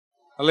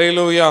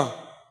அல்லேலூயா.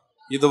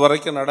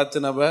 இதுவரைக்கும்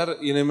நடத்தினவர்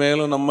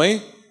இனிமேலும் நம்மை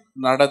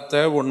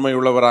நடத்த உண்மை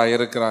உள்ளவராக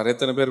இருக்கிறார்.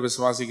 எத்தனை பேர்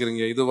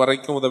விசுவாசிக்கிறீங்க?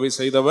 இதுவரைக்கும் உதவி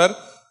செய்தவர்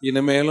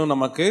இனிமேலும்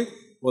நமக்கு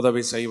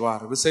உதவி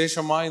செய்வார்.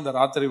 விசேஷமா இந்த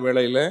ராத்திரி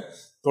வேளையில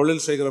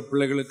தொழில் செய்கிற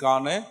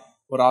பிள்ளைகளுக்கான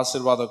ஒரு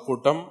ஆசீர்வாத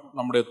கூட்டம்,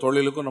 நம்முடைய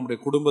தொழிலுக்கும் நம்முடைய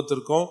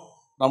குடும்பத்திற்கும்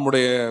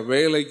நம்முடைய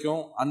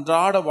வேலைக்கும்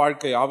அன்றாட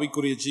வாழ்க்கை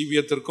ஆவிக்குரிய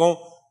ஜீவியத்திற்கும்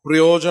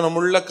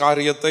பிரயோஜனமுள்ள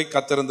காரியத்தை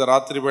கர்த்தர் இந்த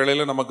ராத்திரி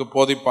வேளையில நமக்கு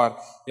போதிப்பார்.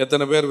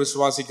 எத்தனை பேர்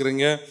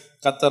விசுவாசிக்கிறீங்க?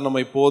 கர்த்தர்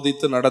நம்மை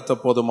போதித்து நடத்த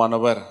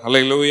போதுமானவர்.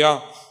 அல்லேலூயா.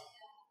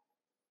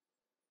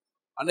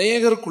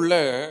 அநேகருக்குள்ள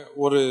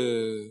ஒரு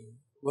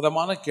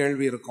விதமான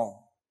கேள்வி இருக்கும்,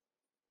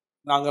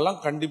 நாங்கெல்லாம்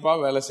கண்டிப்பா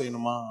வேலை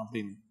செய்யணுமா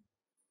அப்படின்னு.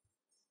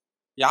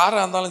 யாரா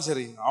இருந்தாலும்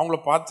சரி, அவங்கள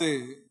பார்த்து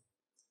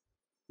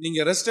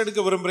நீங்க ரெஸ்ட் எடுக்க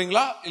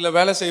விரும்புறீங்களா இல்ல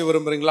வேலை செய்ய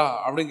விரும்புறீங்களா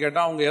அப்படின்னு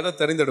கேட்டா அவங்க எதை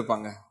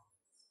தெரிந்தெடுப்பாங்க?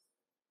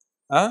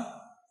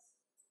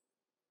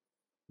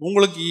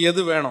 உங்களுக்கு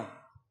எது வேணும்?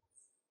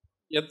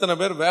 எத்தனை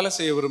பேர் வேலை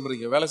செய்ய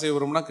விரும்புறீங்க? வேலை செய்ய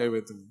விரும்புனா கை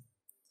வைத்துங்க.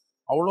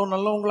 அவ்வளோ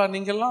நல்லவங்களா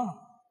நீங்கெல்லாம்?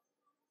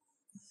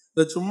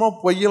 இந்த சும்மா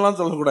பொய்யெல்லாம்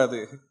சொல்லக்கூடாது.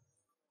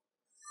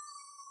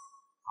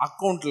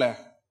 அக்கௌண்ட்ல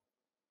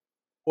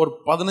ஒரு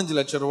 15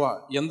 லட்சம்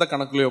ரூபாய் எந்த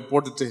கணக்குலையோ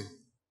போட்டுட்டு,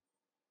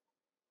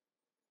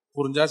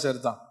 புரிஞ்சா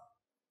சரிதான்,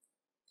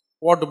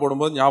 ஓட்டு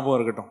போடும்போது ஞாபகம்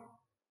இருக்கட்டும்,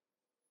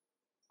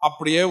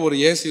 அப்படியே ஒரு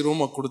ஏசி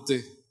ரூமை கொடுத்து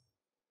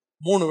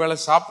 3 வேளை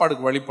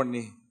சாப்பாடுக்கு வழி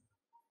பண்ணி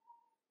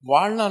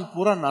வாழ்நாள்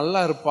பூரா நல்லா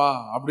இருப்பா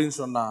அப்படின்னு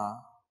சொன்னா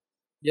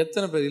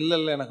எத்தனை பேர் இல்ல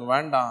இல்ல எனக்கு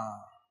வேண்டாம்,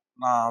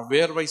 நான்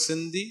வேர்வை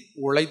சிந்தி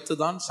உழைத்து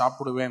தான்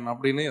சாப்பிடுவேன்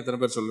அப்படின்னு எத்தனை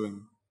பேர் சொல்லுவீங்க?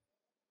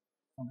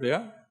 அப்படியா?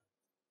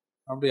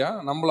 அப்படியா?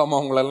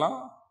 நம்பலாமா உங்களெல்லாம்?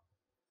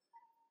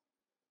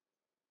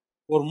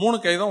 ஒரு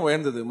 3 கை தான்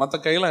உயர்ந்தது,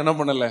 மற்ற கையெல்லாம் என்ன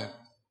பண்ணல,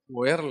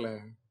 உயரல.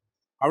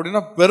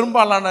 அப்படின்னா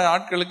பெரும்பாலான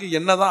ஆட்களுக்கு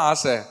என்னதான்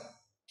ஆசை?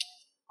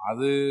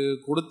 அது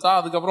கொடுத்தா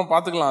அதுக்கப்புறம்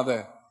பார்த்துக்கலாம். அதை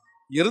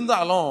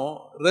இருந்தாலும்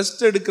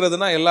ரெஸ்ட்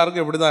எடுக்கிறதுனா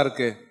எல்லாருக்கும் எப்படிதான்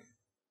இருக்கு?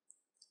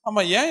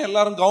 ஆமா, ஏன்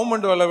எல்லாரும்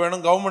கவர்மெண்ட் வேலை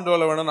வேணும் கவர்மெண்ட்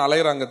வேலை வேணும்னு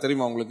அலையிறாங்க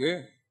தெரியுமா உங்களுக்கு?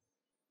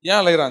 ஏன்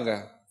அலையிறாங்க?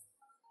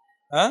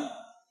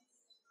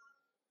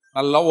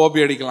 நல்லா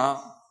ஓபி அடிக்கலாம்,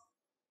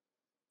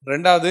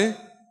 ரெண்டாவது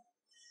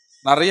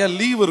நிறைய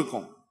லீவ்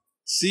இருக்கும்,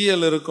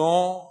 சிஎல்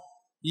இருக்கும்,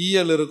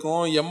 இஎல்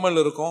இருக்கும்,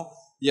 எம்எல் இருக்கும்.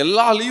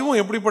 எல்லா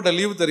லீவும் எப்படிப்பட்ட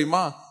லீவு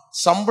தெரியுமா?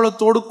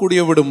 சம்பளத்தோடு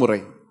கூடிய விடுமுறை,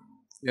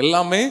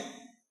 எல்லாமே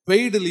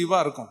பெய்டு லீவா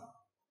இருக்கும்.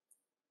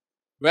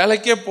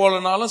 வேலைக்கே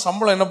போலனாலும்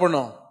சம்பளம் என்ன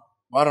பண்ணும்,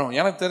 வரும்.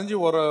 எனக்கு தெரிஞ்சு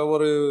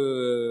ஒரு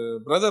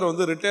பிரதர்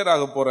வந்து ரிட்டையர்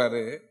ஆக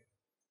போறாரு.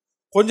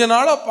 கொஞ்ச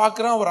நாளா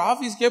பாக்குறேன் அவர்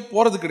ஆபீஸ்க்கே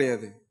போறது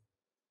கிடையாது.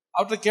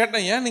 அவர்கிட்ட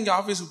கேட்டேன், ஏன் நீங்க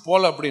ஆபீஸுக்கு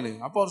போல அப்படின்னு.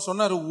 அப்ப அவர்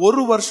சொன்னாரு,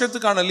 1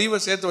 வருஷத்துக்கான லீவை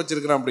சேர்த்து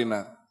வச்சிருக்கிறேன்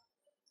அப்படின்னாரு.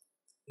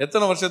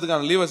 எத்தனை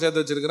வருஷத்துக்கான லீவை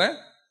சேர்த்து வச்சிருக்கிறேன்?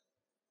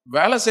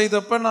 வேலை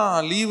செய்தப்ப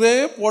நான் லீவே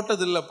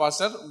போட்டது இல்லை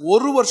பாஸ்டர்,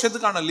 1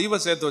 வருஷத்துக்கான லீவை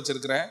சேர்த்து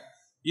வச்சிருக்கிறேன்.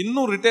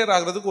 இன்னும் ரிட்டையர்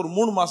ஆகுறதுக்கு ஒரு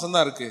 3 மாசம்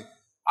தான் இருக்கு.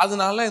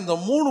 அதனால இந்த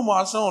 3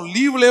 மாசம்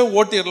லீவ்லயே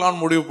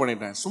ஓட்டிடலாம்னு முடிவு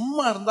பண்ணிட்டேன்.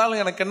 சும்மா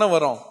இருந்தாலும் எனக்கு என்ன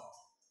வரும்?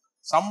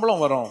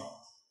 சம்பளம் வரும்.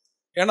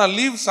 ஏன்னா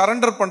லீவ்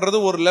சரண்டர் பண்றது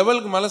ஒரு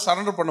லெவலுக்கு மேல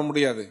சரண்டர் பண்ண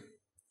முடியாது,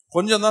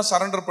 கொஞ்சம் தான்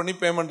சரண்டர் பண்ணி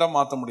பேமெண்டா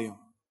மாற்ற முடியும்.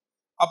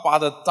 அப்ப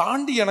அதை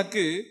தாண்டி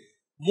எனக்கு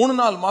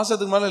 3-4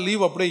 மாசத்துக்கு மேல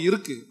லீவ் அப்படியே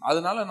இருக்கு.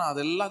 அதனால நான்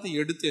அதை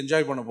எல்லாத்தையும் எடுத்து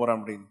என்ஜாய் பண்ண போறேன்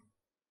அப்படின்னு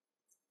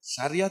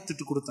சரியா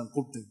திட்டு கொடுத்தேன்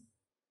கூப்பிட்டு.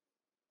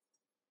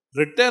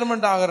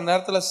 ரிட்டையர்மெண்ட் ஆகிற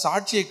நேரத்துல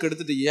சாட்சியை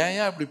கெடுத்துட்டு ஏன்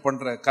இப்படி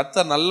பண்ற,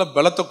 கர்த்தர் நல்ல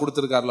பலத்தை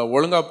கொடுத்துருக்காருல,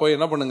 ஒழுங்கா போய்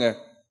என்ன பண்ணுங்க,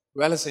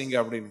 வேலை செய்யுங்க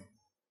அப்படின்னு.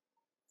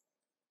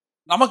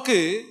 நமக்கு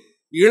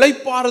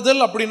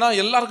இளைப்பாறுதல் அப்படின்னா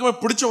எல்லாருக்குமே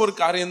பிடிச்ச ஒரு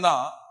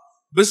காரியம்தான்.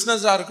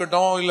 பிசினஸா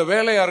இருக்கட்டும் இல்ல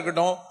வேலையா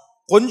இருக்கட்டும்,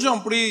 கொஞ்சம்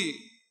அப்படி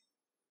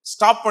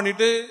ஸ்டாப்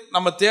பண்ணிட்டு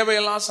நம்ம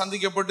தேவையெல்லாம்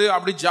சந்திக்கப்பட்டு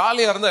அப்படி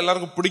ஜாலியா இருந்தா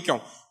எல்லாருக்கும்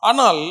பிடிக்கும்.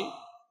 ஆனால்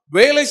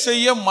வேலை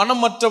செய்ய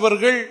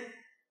மனமற்றவர்கள்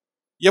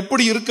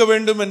எப்படி இருக்க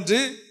வேண்டும் என்று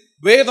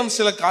வேதம்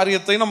சில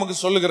காரியத்தை நமக்கு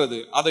சொல்லுகிறது.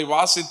 அதை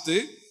வாசித்து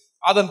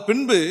அதன்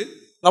பின்பு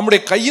நம்முடைய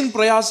கையின்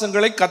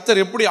பிரயாசங்களை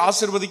கர்த்தர் எப்படி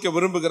ஆசீர்வதிக்க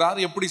விரும்புகிறார்,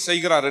 எப்படி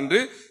செய்கிறார் என்று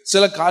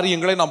சில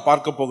காரியங்களை நாம்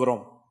பார்க்க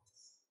போகிறோம்.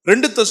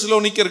 2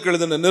 தெசலோனிக்கருக்கு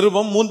எழுதின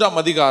நிருபம் 3ஆம்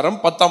அதிகாரம்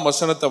 10ஆம்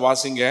வசனத்தை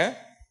வாசிங்க.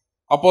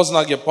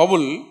 அப்போஸ்தலனாகிய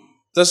பவுல்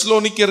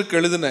தெசலோனிக்கருக்கு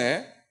எழுதின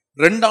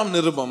 2ஆம்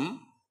நிருபம்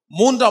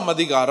 3ஆம்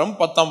அதிகாரம்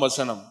 10ஆம்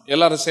வசனம்.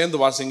 எல்லாரும் சேர்ந்து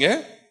வாசிங்க.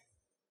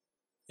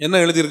 என்ன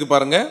எழுதியிருக்கு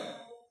பாருங்க.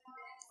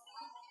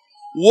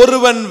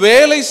 ஒருவன்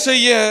வேலை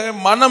செய்ய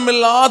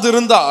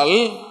மனமில்லாதிருந்தால்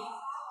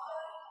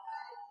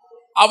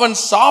அவன்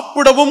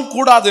சாப்பிடவும்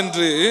கூடாது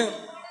என்று.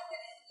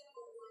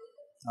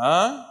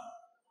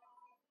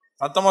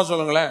 சத்தமா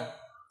சொல்லுங்களேன்.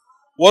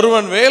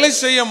 ஒருவன் வேலை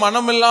செய்ய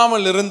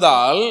மனமில்லாமல்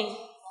இருந்தால்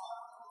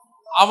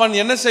அவன்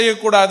என்ன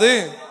செய்யக்கூடாது?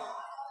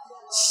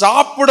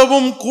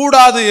 சாப்பிடவும்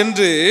கூடாது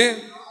என்று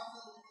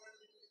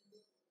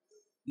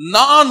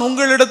நான்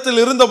உங்களிடத்தில்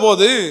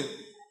இருந்தபோது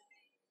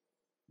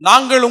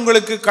நாங்கள்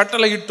உங்களுக்கு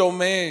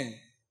கட்டளையிட்டோமே.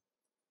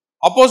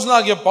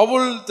 அப்போஸ்தலனாகிய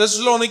பவுல்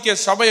தெசலோனிக்கே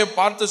சபையை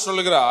பார்த்து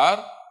சொல்லுகிறார்,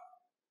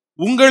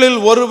 உங்களில்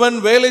ஒருவன்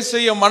வேலை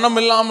செய்ய மனம்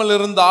இல்லாமல்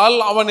இருந்தால்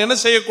அவன் என்ன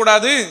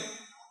செய்யக்கூடாது?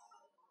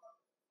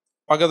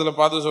 பக்கத்துல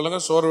பார்த்து சொல்லுங்க,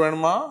 சோறு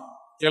வேணுமா?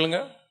 கேளுங்க,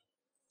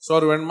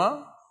 சோறு வேணுமா?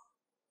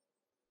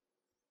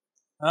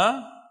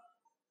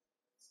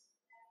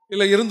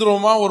 இல்ல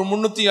இருந்துருவோமா? ஒரு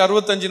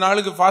 365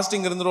 நாளுக்கு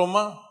ஃபாஸ்டிங்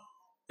இருந்துருவோமா?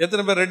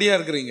 எத்தனை பேர் ரெடியா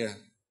இருக்கிறீங்க?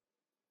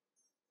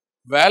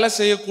 வேலை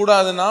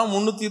செய்யக்கூடாதுன்னா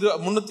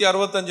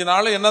 365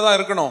 நாள் என்னதான்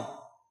இருக்கணும்?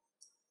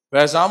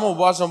 பேசாம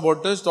உபவாசம்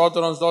போட்டு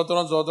ஸ்தோத்திரம்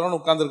ஸ்தோத்திரம் ஸ்தோத்திரம்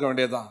உட்கார்ந்து இருக்க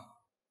வேண்டியதுதான்.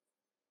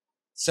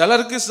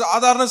 சிலருக்கு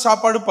சாதாரண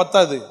சாப்பாடு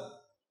பத்தாது,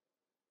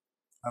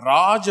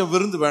 ராஜ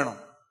விருந்து வேணும்.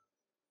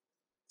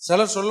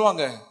 சிலர்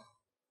சொல்லுவாங்க,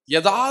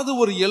 ஏதாவது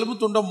ஒரு எலும்பு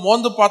துண்டை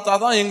மோந்து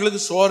பார்த்தாதான்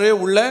எங்களுக்கு சோறே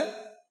உள்ள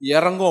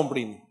இறங்கும்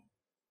அப்படின்னு.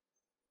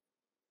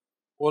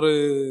 ஒரு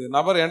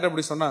நபர் என்கிட்ட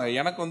இப்படி சொன்னாங்க,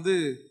 எனக்கு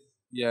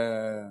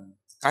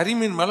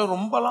கரிமீன் மேல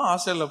ரொம்பலாம்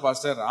ஆசை இல்லை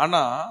பாஸ்டர்,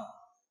 ஆனா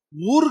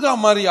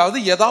ஊறுகாய் மாதிரியாவது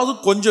ஏதாவது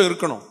கொஞ்சம்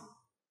இருக்கணும்,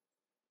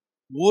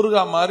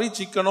 ஊறுகாய் மாதிரி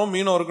சிக்கனோ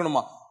மீனோ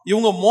இருக்கணுமா.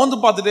 இவங்க மோந்து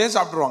பார்த்துட்டே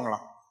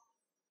சாப்பிட்டுருவாங்களாம்.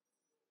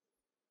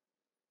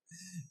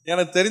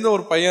 எனக்கு தெரிந்த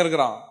ஒரு பையன்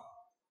இருக்கிறான்.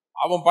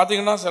 அவன்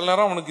பாத்தீங்கன்னா சில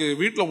நேரம் அவனுக்கு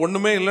வீட்டுல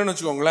ஒண்ணுமே இல்லைன்னு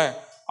வச்சுக்கோங்களேன்,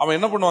 அவன்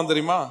என்ன பண்ணுவான்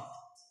தெரியுமா?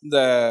 இந்த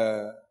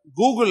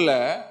கூகுள்ல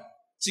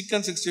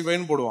சிக்கன்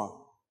 65 போடுவான்,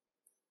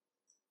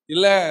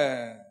 இல்ல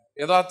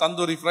ஏதாவது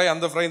தந்தூரி ஃப்ரை,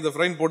 அந்த ஃப்ரை இந்த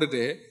ஃப்ரைன்னு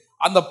போட்டுட்டு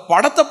அந்த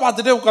படத்தை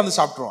பார்த்துட்டே உட்காந்து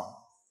சாப்பிட்டுருவான்.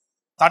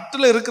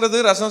 தட்டுல இருக்கிறது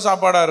ரசம்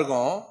சாப்பாடா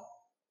இருக்கும்.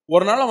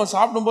 ஒரு நாள் அவன்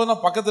சாப்பிடும்போது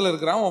நான் பக்கத்துல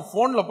இருக்கிறான், அவன்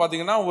போன்ல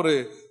பாத்தீங்கன்னா ஒரு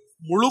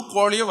முழு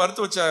கோழியை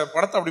வறுத்து வச்ச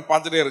படத்தை அப்படி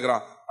பார்த்துட்டே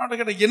இருக்கிறான். நான்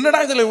கேட்டேன், என்னடா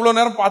இதுல இவ்வளவு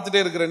நேரம்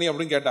பார்த்துட்டே இருக்கிற நீ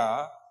அப்படின்னு கேட்டா,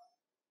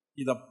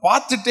 இத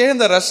பார்த்துட்டே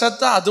இந்த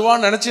ரசத்தை அதுவா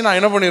நினைச்சு நான்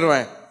என்ன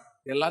பண்ணிடுவேன்,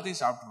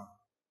 எல்லாத்தையும் சாப்பிடுவேன்.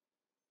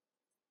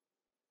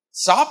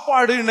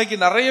 சாப்பாடு இன்னைக்கு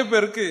நிறைய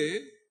பேருக்கு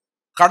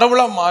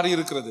கடவுளா மாறி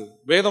இருக்கிறது.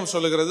 வேதம்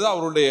சொல்லுகிறது,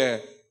 அவருடைய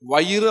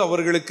வயிறு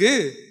அவர்களுக்கு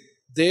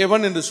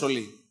தேவன் என்று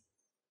சொல்லி.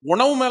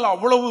 உணவு மேல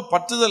அவ்வளவு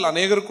பற்றுதல்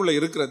அநேகருக்குள்ள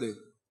இருக்கிறது.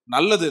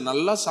 நல்லது,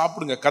 நல்லா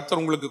சாப்பிடுங்க. கர்த்தர்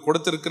உங்களுக்கு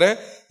கொடுத்திருக்கிற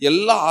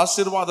எல்லா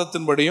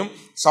ஆசீர்வாதத்தின்படியும்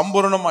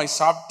சம்பூர்ணமாய்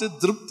சாப்பிட்டு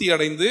திருப்தி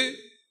அடைந்து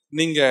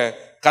நீங்க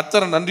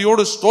கர்த்தரை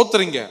நன்றியோடு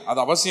ஸ்தோத்திரிங்க, அது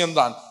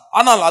அவசியம்தான்.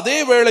 ஆனால் அதே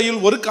வேளையில்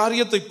ஒரு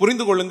காரியத்தை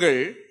புரிந்து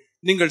கொள்ளுங்கள்,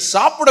 நீங்கள்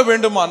சாப்பிட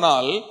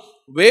வேண்டுமானால்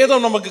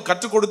வேதம் நமக்கு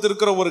கற்றுக்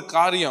கொடுத்திருக்கிற ஒரு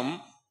காரியம்,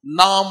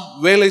 நாம்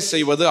வேலை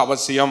செய்வது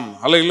அவசியம்.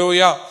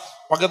 அல்லேலூயா.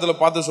 பக்கத்துல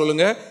பார்த்து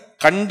சொல்லுங்க,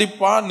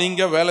 கண்டிப்பா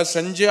நீங்க வேலை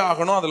செஞ்சே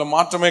ஆகணும், அதுல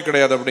மாற்றமே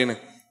கிடையாது அப்படின்னு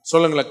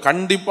சொல்லுங்களேன்.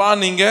 கண்டிப்பா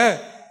நீங்க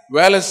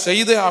வேலை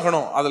செய்தே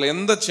ஆகணும், அதுல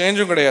எந்த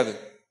சேஞ்சும் கிடையாது.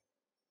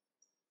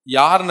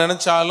 யார்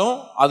நினைச்சாலும்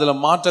அதுல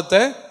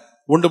மாற்றத்தை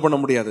உண்டு பண்ண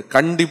முடியாது.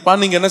 கண்டிப்பா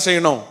நீங்க என்ன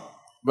செய்யணும்?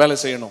 வேலை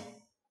செய்யணும்.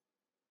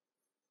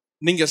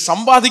 நீங்க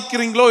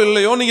சம்பாதிக்கிறீங்களோ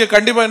இல்லையோ, நீங்க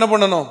கண்டிப்பா என்ன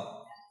பண்ணணும்?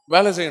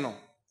 வேலை செய்யணும்.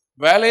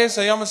 வேலையே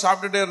செய்யாம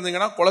சாப்பிட்டுட்டே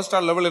இருந்தீங்கன்னா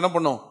கொலஸ்ட்ரால் லெவல் என்ன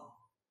பண்ணும்?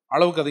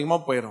 அளவுக்கு அதிகமா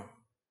போயிடும்.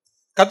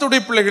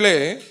 கர்த்தருடைய பிள்ளைகளே,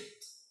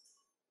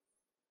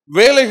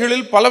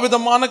 வேலைகளில்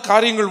பலவிதமான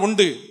காரியங்கள்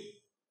உண்டு.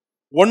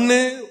 ஒன்னு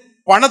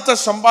பணத்தை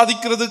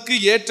சம்பாதிக்கிறதுக்கு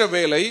ஏற்ற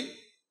வேலை,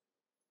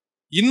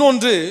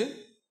 இன்னொன்று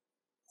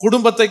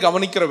குடும்பத்தை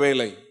கவனிக்கிற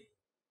வேலை.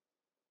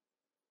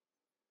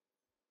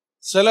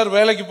 சிலர்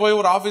வேலைக்கு போய்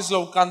ஒரு ஆபீஸ்ல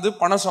உட்கார்ந்து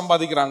பணம்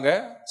சம்பாதிக்கிறாங்க,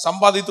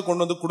 சம்பாதித்து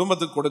கொண்டு வந்து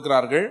குடும்பத்துக்கு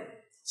கொடுக்கிறார்கள்.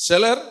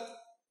 சிலர்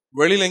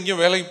வெளியில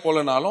எங்கேயும் வேலைக்கு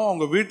போலனாலும்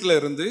அவங்க வீட்டில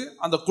இருந்து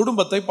அந்த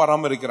குடும்பத்தை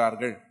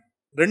பராமரிக்கிறார்கள்.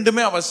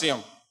 ரெண்டுமே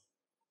அவசியம்.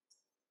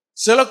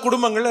 சில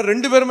குடும்பங்கள்ல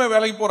 2 பேருமே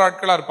வேலைக்கு போற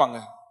ஆட்களா இருப்பாங்க.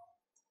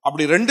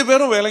 அப்படி 2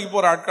 பேரும் வேலைக்கு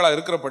போற ஆட்களா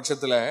இருக்கிற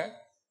பட்சத்துல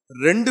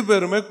 2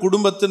 பேருமே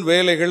குடும்பத்தின்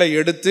வேலைகளை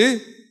எடுத்து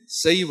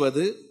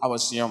செய்வது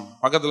அவசியம்.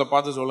 பக்கத்துல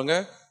பார்த்து சொல்லுங்க,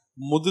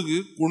 முதுகு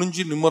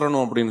குனிஞ்சு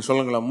நிமிரணும் அப்படின்னு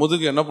சொல்லுங்களேன்.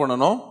 முதுகு என்ன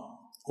பண்ணணும்?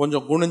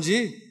 கொஞ்சம் குனிஞ்சு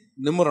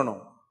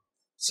நிமிரணும்.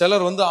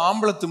 சிலர்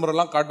ஆம்பளை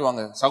திமிரெல்லாம்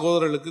காட்டுவாங்க.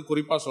 சகோதரர்களுக்கு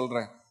குறிப்பா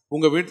சொல்றேன்,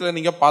 உங்க வீட்டுல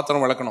நீங்க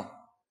பாத்திரம் விளக்கணும்.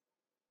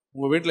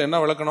 உங்க வீட்டுல என்ன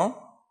விளக்கணும்?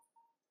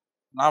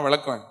 நான்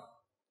விளக்குவேன்,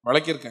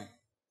 விளக்கியிருக்கேன்.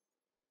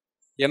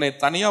 என்னை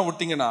தனியா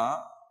விட்டீங்கன்னா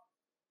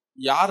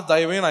யார்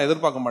தயவையும் நான்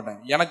எதிர்பார்க்க மாட்டேன்.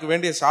 எனக்கு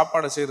வேண்டிய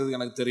சாப்பாடை செய்யறதுக்கு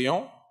எனக்கு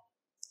தெரியும்,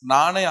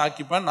 நானே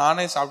ஆக்கிப்பேன்,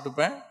 நானே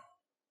சாப்பிட்டுப்பேன்.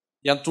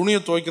 என் துணியை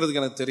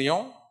துவைக்கிறதுக்கு எனக்கு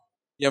தெரியும்,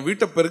 என்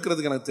வீட்டை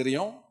பெருக்கிறதுக்கு எனக்கு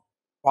தெரியும்,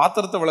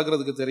 பாத்திரத்தை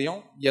விளக்குறதுக்கு தெரியும்.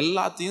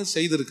 எல்லாத்தையும்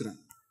செய்திருக்கிறேன்.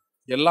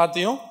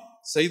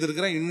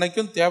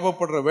 இன்னைக்கும்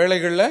தேவைப்படுற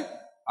வேலைகள்ல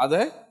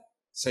அதை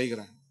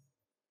செய்கிறேன்.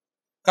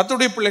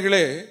 கர்த்தருடைய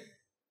பிள்ளைகளே,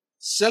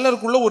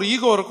 சிலருக்குள்ள ஒரு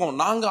ஈகோ இருக்கும்.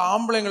 நாங்க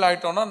ஆம்பளைங்கள்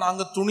ஆயிட்டோம்னா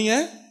நாங்க துணியை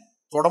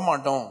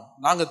தொடமாட்டோம்,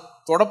 நாங்க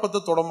தொடப்பத்தை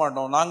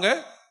தொடமாட்டோம், நாங்க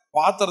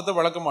பாத்திரத்தை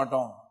விளக்க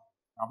மாட்டோம்.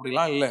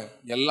 அப்படிலாம் இல்லை.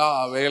 எல்லா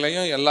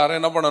வேலையும் எல்லாரும்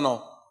என்ன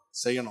பண்ணணும்?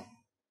 செய்யணும்.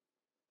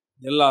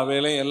 எல்லா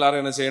வேலையும்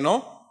எல்லாரும் என்ன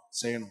செய்யணும்?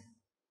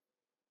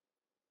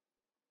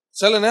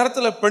 சில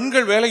நேரத்துல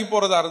பெண்கள் வேலைக்கு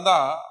போறதா இருந்தா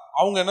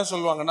அவங்க என்ன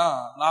சொல்லுவாங்கன்னா,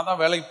 நான்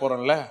தான் வேலைக்கு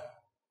போறேன்ல,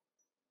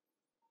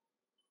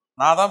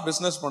 நான் தான்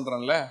பிசினஸ்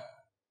பண்றேன்ல,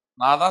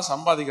 நான் தான்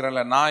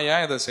சம்பாதிக்கிறேன்ல, நான்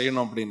ஏன் இதை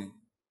செய்யணும் அப்படின்னு.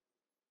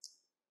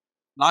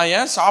 நான்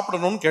ஏன்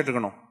சாப்பிடணும்னு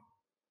கேட்டுக்கணும்.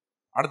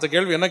 அடுத்த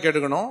கேள்வி என்ன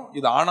கேட்டுக்கணும்?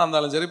 இது ஆணா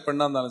இருந்தாலும் சரி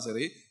பெண்ணா இருந்தாலும்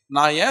சரி,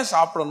 நான் ஏன்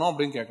சாப்பிடணும்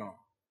அப்படின்னு கேட்கணும்.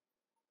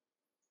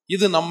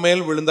 இது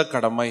நம்மேல் விழுந்த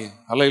கடமை.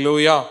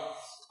 அல்லேலூயா.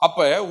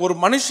 அப்ப ஒரு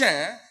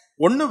மனுஷன்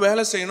ஒண்ணு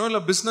வேலை செய்யணும்,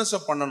 இல்ல பிசினஸ்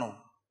பண்ணணும்,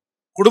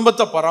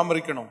 குடும்பத்தை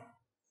பராமரிக்கணும்,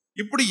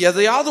 இப்படி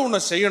எதையாவது ஒண்ணு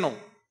செய்யணும்.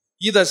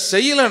 இதை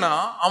செய்யலனா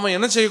அவன்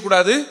என்ன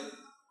செய்யக்கூடாது?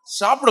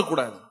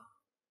 சாப்பிடக்கூடாது.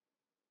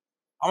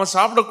 அவன்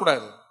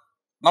சாப்பிடக்கூடாது.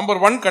 நம்பர்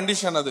 1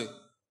 கண்டிஷன் அது.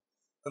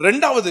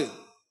 2வது,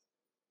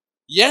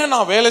 ஏன்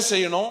நான் வேலை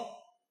செய்யணும்,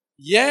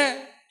 ஏன்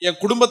என்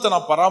குடும்பத்தை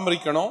நான்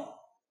பராமரிக்கணும்,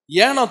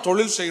 ஏன் நான்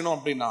தொழில் செய்யணும்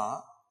அப்படின்னா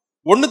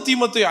 1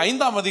 தீமோத்தேயு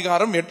 5ஆம்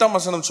அதிகாரம் 8ஆம்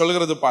வசனம்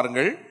சொல்கிறது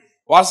பாருங்கள்.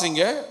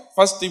 வாசிங்க.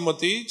 1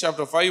 தீமோத்தேயு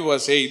chapter 5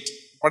 verse 8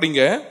 படிங்க.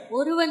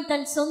 ஒருவன்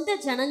தன்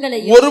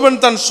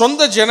சொந்த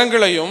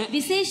ஜனங்களையும்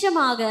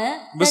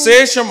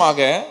விசேஷமாக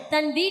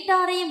தன்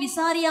வீட்டாரையும்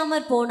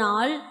விசாரியாமற்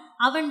போனால்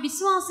அவன்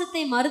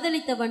விசுவாசத்தை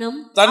மறுதலித்தவனும்,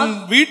 தன்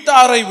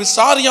வீட்டாரை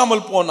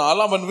விசாரியாமல் போனால்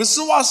அவன்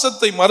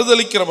விசுவாசத்தை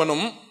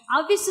மறுதலிக்கிறவனும்,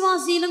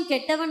 அவிசுவாசியிலும்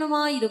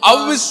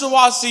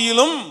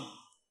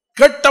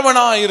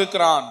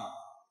கெட்டவனாயிருக்கிறான்.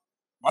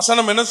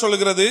 வசனம் என்ன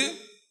சொல்லுகிறது?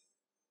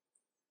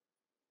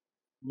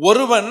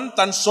 ஒருவன்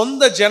தன்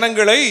சொந்த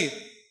ஜனங்களை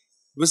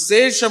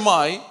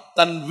விசேஷமாய்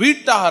தன்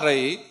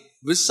வீட்டாரை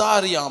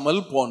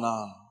விசாரியாமல்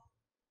போனான்.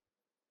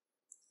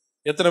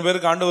 எத்தனை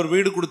பேருக்கு ஆண்டவர்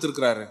வீடு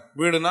கொடுத்திருக்கிறாரு?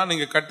 வீடுனா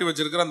நீங்க கட்டி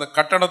வச்சிருக்கிற அந்த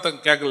கட்டடத்தை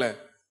கேட்கல,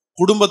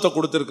 குடும்பத்தை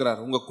கொடுத்திருக்கிறார்.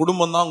 உங்க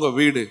குடும்பம் தான் உங்க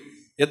வீடு.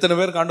 எத்தனை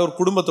பேருக்கு ஆண்டவர்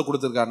குடும்பத்தை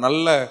கொடுத்திருக்காரு?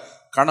 நல்ல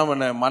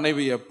கணவனை,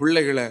 மனைவிய,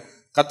 பிள்ளைகளை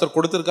கர்த்தர்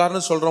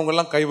கொடுத்திருக்காருன்னு சொல்றவங்க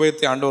எல்லாம் கை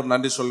வைத்து ஆண்டவர்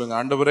நன்றி சொல்லுங்க.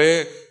 ஆண்டவரே,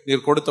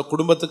 நீர் கொடுத்த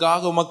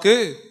குடும்பத்துக்காக உமக்கு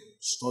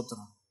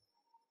ஸ்தோத்திரம்.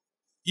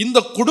 இந்த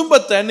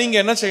குடும்பத்தை நீங்க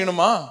என்ன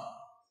செய்யணுமா?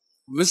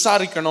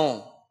 விசாரிக்கணும்.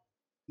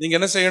 நீங்க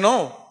என்ன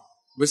செய்யணும்?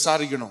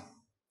 விசாரிக்கணும்.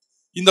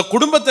 இந்த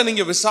குடும்பத்தை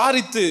நீங்க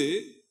விசாரித்து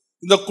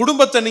இந்த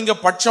குடும்பத்தை நீங்க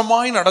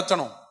பட்சமாய்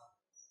நடத்தணும்.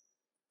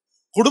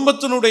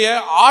 குடும்பத்தினுடைய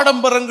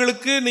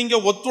ஆடம்பரங்களுக்கு நீங்க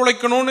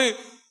ஒத்துழைக்கணும்னு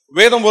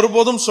வேதம்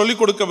ஒருபோதும் சொல்லிக்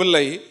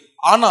கொடுக்கவில்லை.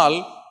 ஆனால்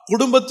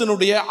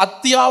குடும்பத்தினுடைய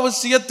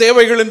அத்தியாவசிய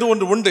தேவைகள் என்று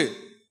ஒன்று உண்டு.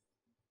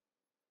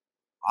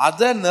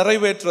 அதை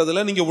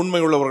நிறைவேற்றுறதுல நீங்க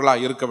உண்மை உள்ளவர்களா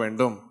இருக்க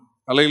வேண்டும்.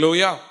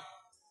 அல்லேலூயா.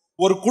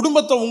 ஒரு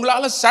குடும்பத்தை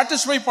உங்களால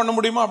சாட்டிஸ்ஃபை பண்ண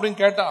முடியுமா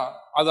அப்படின்னு கேட்டா,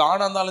 அது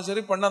ஆணா இருந்தாலும்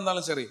சரி, பெண்ணா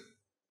இருந்தாலும் சரி,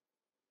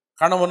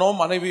 கணவனோ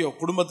மனைவியோ,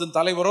 குடும்பத்தின்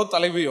தலைவரோ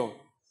தலைவியோ,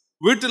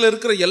 வீட்டில்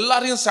இருக்கிற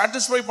எல்லாரையும்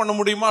சாட்டிஸ்ஃபை பண்ண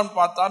முடியுமான்னு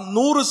பார்த்தா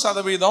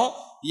 100%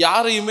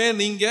 யாரையுமே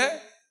நீங்க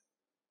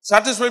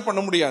சாட்டிஸ்ஃபை பண்ண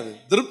முடியாது,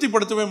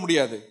 திருப்திப்படுத்தவே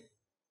முடியாது.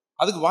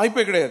 அதுக்கு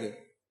வாய்ப்பே கிடையாது.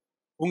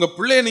 உங்க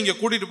பிள்ளைய நீங்க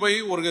கூட்டிட்டு போய்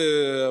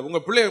உங்க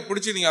பிள்ளைய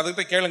பிடிச்சி நீங்க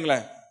அதுகிட்ட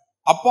கேளுங்களேன்,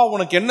 அப்பா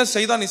உனக்கு என்ன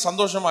செய்தா நீ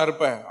சந்தோஷமா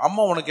இருப்ப,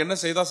 அம்மா உனக்கு என்ன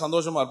செய்தா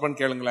சந்தோஷமா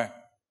இருப்பேன்னு கேளுங்களேன்.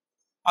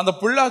 அந்த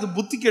பிள்ளை அது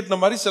புத்தி கேட்டின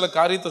மாதிரி சில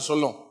காரியத்தை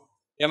சொல்லும்.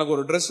 எனக்கு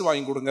ஒரு ட்ரெஸ்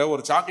வாங்கி கொடுங்க,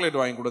 ஒரு சாக்லேட்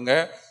வாங்கி கொடுங்க,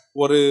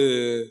 ஒரு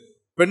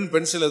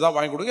பென்சில் ஏதாவது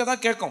வாங்கி கொடுங்க,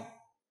 ஏதாவது கேட்கும்.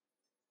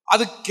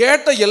 அது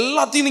கேட்ட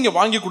எல்லாத்தையும் நீங்க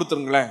வாங்கி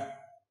கொடுத்துருங்களேன்.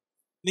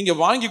 நீங்க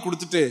வாங்கி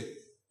கொடுத்துட்டு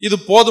இது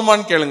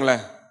போதுமான்னு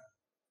கேளுங்களேன்.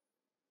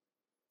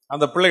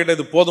 அந்த பிள்ளைகிட்ட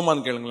இது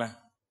போதுமான்னு கேளுங்களேன்.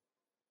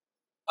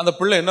 அந்த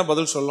பிள்ளை என்ன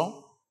பதில் சொல்லும்?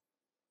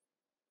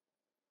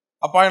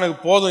 அப்பா எனக்கு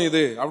போதும்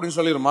இது அப்படின்னு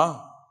சொல்லிருமா?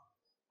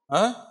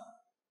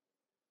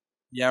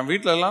 என்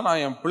வீட்டுல எல்லாம்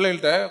நான் என்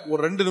பிள்ளைகிட்ட ஒரு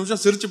 2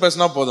 நிமிஷம் சிரிச்சு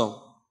பேசினா போதும்,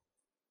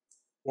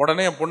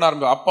 உடனே என் பொண்ணு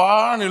ஆரம்பி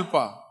அப்பான்னு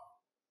இழுப்பா.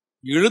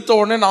 இழுத்த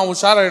உடனே நான்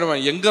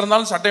உஷாராயிடுவேன். எங்க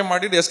இருந்தாலும் சட்டையை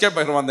மாட்டிட்டு எஸ்கேப்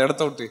ஆயிடுவேன் அந்த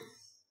இடத்த விட்டு.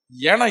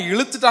 ஏன்னா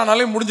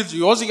இழுத்துட்டானாலே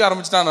முடிஞ்சிருச்சு, யோசிக்க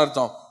ஆரம்பிச்சுட்டான்னு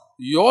அர்த்தம்.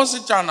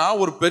 யோசிச்சானா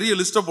ஒரு பெரிய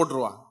லிஸ்ட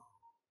போட்டுருவான்.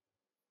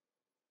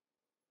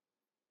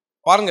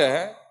 பாருங்க,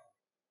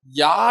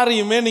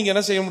 யாரையுமே நீங்க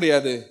என்ன செய்ய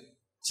முடியாது,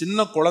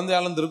 சின்ன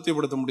குழந்தையாலும்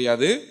திருப்திப்படுத்த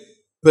முடியாது,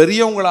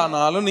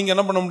 பெரியவங்களானாலும் நீங்க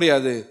என்ன பண்ண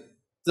முடியாது,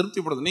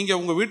 திருப்திப்படுத்த. நீங்க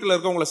உங்க வீட்டுல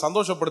இருக்கவங்களை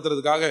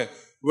சந்தோஷப்படுத்துறதுக்காக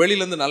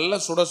வெளியில இருந்து நல்ல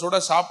சுட சுட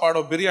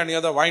சாப்பாடோ பிரியாணியோ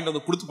தான் வாங்கிட்டு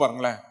வந்து கொடுத்து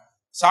பாருங்களேன்.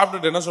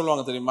 சாப்பிட்டுட்டு என்ன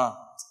சொல்லுவாங்க தெரியுமா?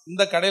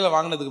 இந்த கடையில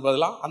வாங்கினதுக்கு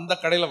பதிலாக அந்த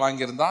கடையில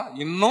வாங்கியிருந்தா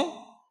இன்னும்.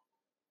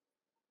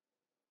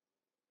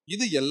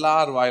 இது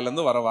எல்லார்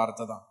வாயிலிருந்து வர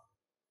வார்த்தை தான்.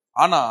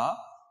 ஆனா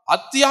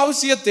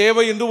அத்தியாவசிய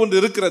தேவை என்று ஒன்று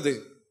இருக்கிறது.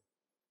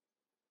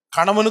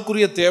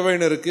 கணவனுக்குரிய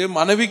தேவைன்னு இருக்கு,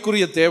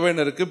 மனைவிக்குரிய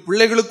தேவைன்னு இருக்கு,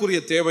 பிள்ளைகளுக்குரிய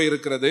தேவை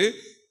இருக்கிறது,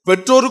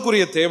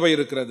 பெற்றோருக்குரிய தேவை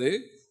இருக்கிறது.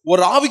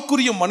 ஒரு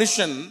ஆவிக்குரிய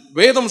மனுஷன்,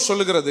 வேதம்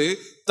சொல்லுகிறது,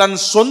 தன்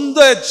சொந்த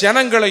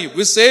ஜனங்களை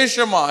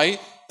விசேஷமாய்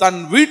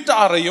தன்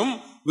வீட்டாரையும்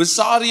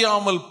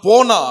விசாரியாமல்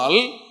போனால்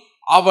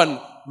அவன்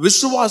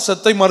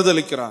விசுவாசத்தை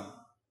மறுதலிக்கிறான்.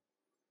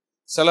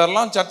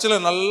 சிலர்லாம்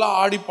சர்ச்சில் நல்லா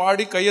ஆடி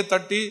பாடி கையை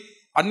தட்டி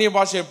அந்நிய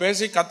பாஷையை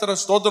பேசி கர்த்தரை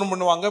ஸ்தோத்திரம்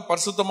பண்ணுவாங்க,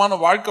 பரிசுத்தமான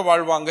வாழ்க்கை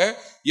வாழ்வாங்க,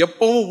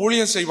 எப்பவும்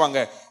ஊழியம் செய்வாங்க.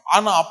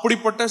 ஆனா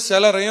அப்படிப்பட்ட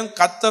சிலரையும்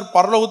கர்த்தர்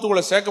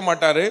பரலோகத்துக்குள்ள சேர்க்க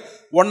மாட்டாரு.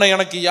 உன்னை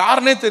எனக்கு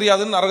யாருன்னே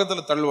தெரியாதுன்னு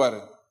நரகத்துல தள்ளுவாரு.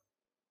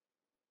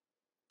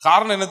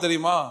 காரணம் என்ன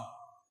தெரியுமா?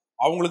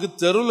 அவங்களுக்கு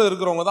தெருவில்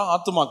இருக்கிறவங்க தான்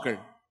ஆத்துமாக்கள்.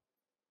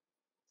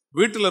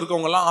 வீட்டில்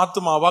இருக்கவங்க எல்லாம்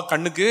ஆத்துமாவா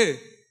கண்ணுக்கு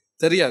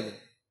தெரியாது.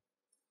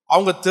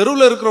 அவங்க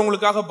தெருவில்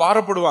இருக்கிறவங்களுக்காக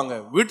பாரப்படுவாங்க,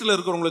 வீட்டில்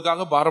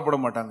இருக்கிறவங்களுக்காக பாரப்பட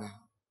மாட்டாங்க.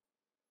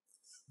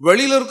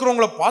 வெளியில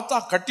இருக்கிறவங்கள பார்த்தா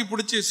கட்டி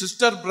பிடிச்சி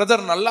சிஸ்டர்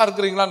பிரதர் நல்லா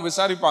இருக்கிறீங்களான்னு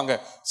விசாரிப்பாங்க.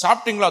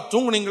 சாப்பிட்டீங்களா,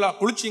 தூங்குனீங்களா,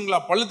 குளிச்சிங்களா,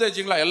 பல்லு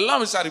தேய்ச்சிங்களா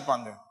எல்லாம்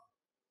விசாரிப்பாங்க.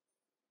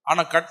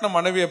 ஆனா கட்டின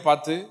மனைவியை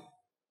பார்த்து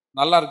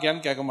நல்லா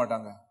இருக்கியான்னு கேட்க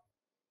மாட்டாங்க.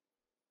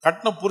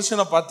 கட்டின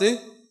புருஷனை பார்த்து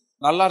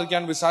நல்லா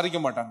இருக்கியான்னு விசாரிக்க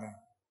மாட்டாங்க.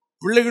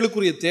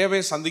 பிள்ளைகளுக்குரிய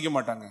தேவையை சந்திக்க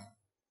மாட்டாங்க.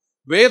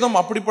 வேதம்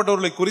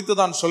அப்படிப்பட்டவர்களை குறித்து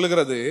தான்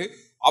சொல்லுகிறது,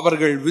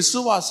 அவர்கள்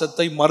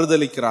விசுவாசத்தை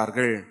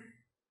மறுதலிக்கிறார்கள்.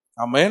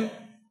 ஆமென்.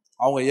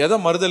 அவங்க எதை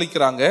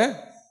மறுதலிக்கிறாங்க?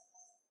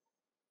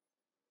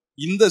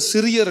 இந்த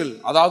சிறியரில்,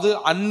 அதாவது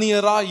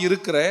அந்நியரா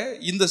இருக்கிற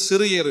இந்த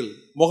சிறியரில்,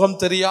 முகம்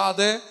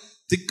தெரியாத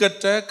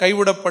திக்கற்ற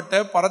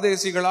கைவிடப்பட்ட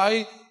பரதேசிகளாய்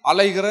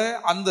அலைகிற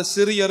அந்த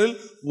சிறியரில்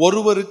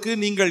ஒருவருக்கு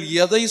நீங்கள்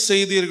எதை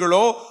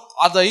செய்தீர்களோ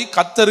அதை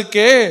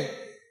கர்த்தருக்கே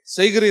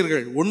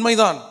செய்கிறீர்கள்,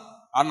 உண்மைதான்.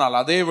 ஆனால்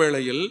அதே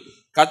வேளையில்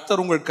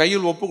கர்த்தர் உங்கள்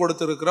கையில் ஒப்பு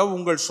கொடுத்திருக்கிற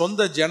உங்கள்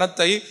சொந்த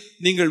ஜனத்தை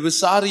நீங்கள்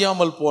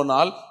விசாரியாமல்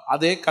போனால்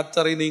அதே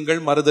கர்த்தரை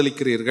நீங்கள்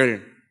மறுதலிக்கிறீர்கள்.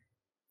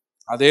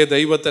 அதே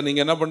தெய்வத்தை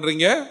நீங்க என்ன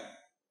பண்றீங்க?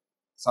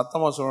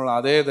 சத்தமா சொல்லலாம்,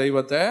 அதே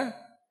தெய்வத்தை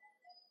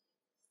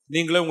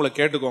நீங்களே உங்களை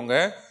கேட்டுக்கோங்க.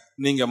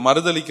 நீங்க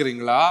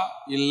மறுதலிக்கிறீங்களா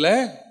இல்ல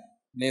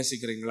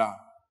நேசிக்கிறீங்களா?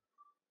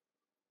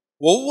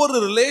 ஒவ்வொரு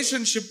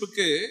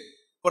ரிலேஷன்ஷிப்புக்கு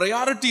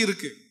ப்ரையாரிட்டி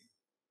இருக்கு.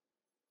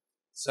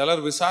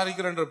 சிலர்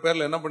விசாரிக்கிறன்ற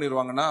பேர்ல என்ன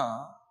பண்ணிடுவாங்கன்னா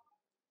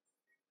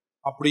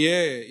அப்படியே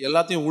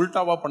எல்லாத்தையும்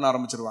உல்டாவா பண்ண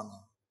ஆரம்பிச்சிருவாங்க.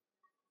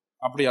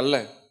 அப்படி அல்ல.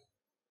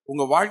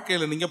 உங்க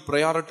வாழ்க்கையில நீங்க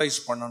ப்ரையாரிட்டைஸ்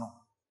பண்ணணும்.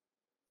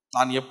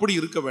 நான் எப்படி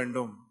இருக்க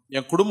வேண்டும்,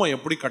 என் குடும்பம்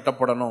எப்படி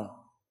கட்டப்படணும்,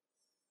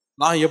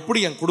 நான் எப்படி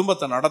என்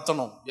குடும்பத்தை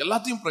நடத்தணும்,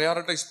 எல்லாத்தையும்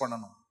ப்ரையாரிட்டைஸ்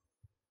பண்ணணும்.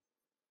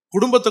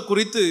 குடும்பத்தை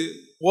குறித்து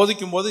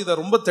போதிக்கும் போது இதை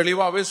ரொம்ப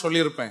தெளிவாகவே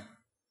சொல்லியிருப்பேன்.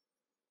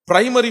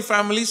 பிரைமரி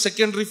ஃபேமிலி,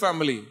 செகண்டரி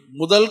ஃபேமிலி,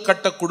 முதல்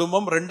கட்ட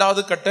குடும்பம்,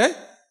 ரெண்டாவது கட்ட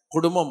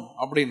குடும்பம்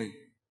அப்படின்னு.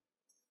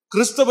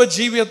 கிறிஸ்தவ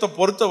ஜீவியத்தை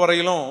பொறுத்த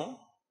வரையிலும்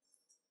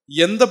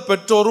எந்த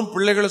பெற்றோரும்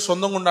பிள்ளைகளை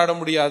சொந்தம் கொண்டாட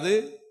முடியாது,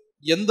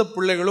 எந்த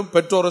பிள்ளைகளும்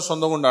பெற்றோரை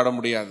சொந்தம் கொண்டாட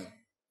முடியாது.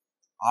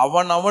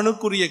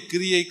 அவனுக்குரிய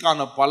கிரியைக்கான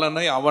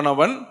பலனை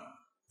அவனவன்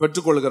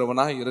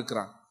பெற்றுக்கொள்கிறவனா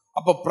இருக்கிறான்.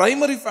 அப்ப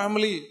பிரைமரி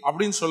ஃபேமிலி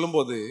அப்படின்னு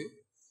சொல்லும்போது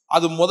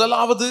அது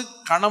முதலாவது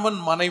கணவன்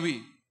மனைவி.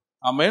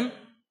 ஆமென்.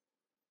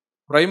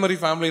 பிரைமரி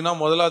ஃபேமிலினா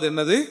முதலாவது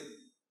என்னது?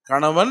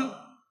 கணவன்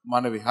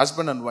மனைவி,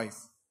 ஹஸ்பண்ட் அண்ட்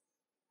ஒய்ஃப்.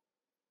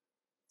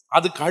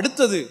 அதுக்கு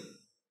அடுத்தது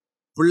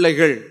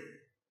பிள்ளைகள்,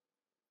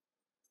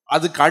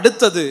 அதுக்கு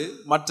அடுத்தது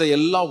மற்ற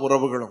எல்லா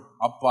உறவுகளும்,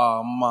 அப்பா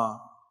அம்மா,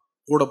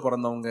 கூட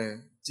பிறந்தவங்க,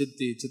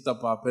 சித்தி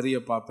சித்தப்பா,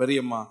 பெரியப்பா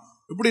பெரியம்மா,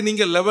 இப்படி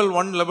நீங்க லெவல்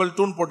 1 லெவல்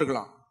 2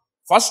 போட்டுக்கலாம்.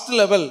 ஃபர்ஸ்ட்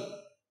லெவல்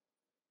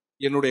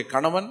என்னுடைய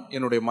கணவன்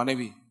என்னுடைய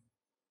மனைவி,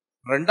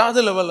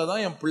 ரெண்டாவது லெவல்ல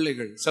தான் என்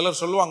பிள்ளைகள்.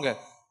 சிலர் சொல்லுவாங்க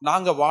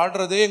நாங்க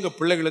வாழ்றதே எங்க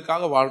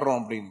பிள்ளைகளுக்காக வாழ்றோம்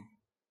அப்படின்னு.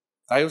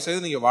 தயவு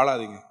செய்து நீங்க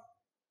வாழாதீங்க.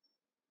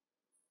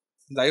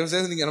 தயவு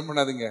செய்து நீங்க என்ன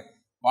பண்ணாதீங்க,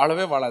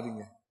 வாழவே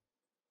வாழாதீங்க.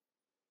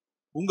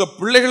 உங்க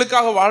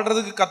பிள்ளைகளுக்காக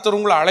வாழ்றதுக்கு கர்த்தர்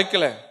உங்களை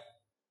அழைக்கல.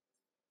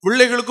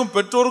 பிள்ளைகளுக்கும்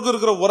பெற்றோருக்கும்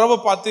இருக்கிற உறவை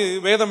பார்த்து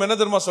வேதம் என்ன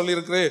தெரியுமா சொல்லி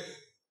இருக்கு?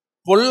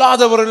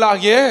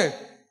 பொல்லாதவர்களாகிய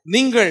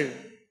நீங்கள்.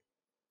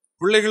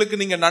 பிள்ளைகளுக்கு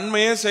நீங்க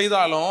நன்மையே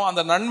செய்தாலும்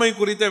அந்த நன்மை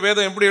குறித்த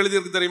வேதம் எப்படி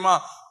எழுதியிருக்கு தெரியுமா?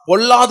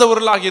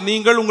 பொல்லாதவர்களாகிய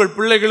நீங்கள் உங்கள்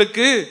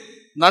பிள்ளைகளுக்கு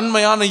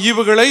நன்மையான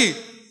ஈவுகளை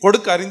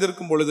கொடுக்க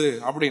அறிந்திருக்கும் பொழுது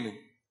அப்படின்னு.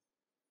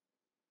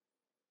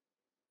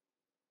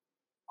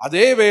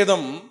 அதே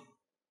வேதம்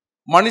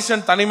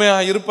மனுஷன் தனிமையா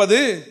இருப்பது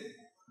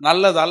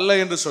நல்லது அல்ல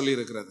என்று சொல்லி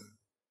இருக்கிறது.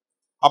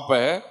 அப்ப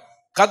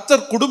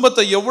கர்த்தர்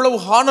குடும்பத்தை எவ்வளவு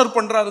ஹானர்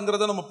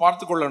பண்றாருங்கிறத நம்ம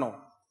பார்த்து கொள்ளணும்.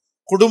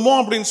 குடும்பம்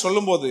அப்படின்னு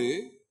சொல்லும் போது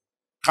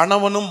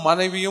கணவனும்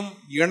மனைவியும்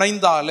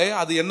இணைந்தாலே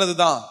அது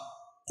என்னதுதான்?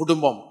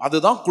 குடும்பம்.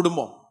 அதுதான்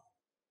குடும்பம்.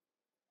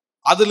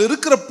 அதில்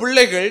இருக்கிற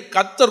பிள்ளைகள்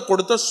கர்த்தர்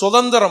கொடுத்த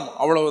சுதந்திரம்,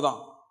 அவ்வளவுதான்.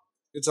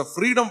 It's a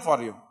freedom for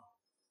you.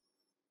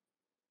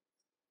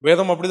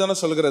 வேதம் அப்படித்தானே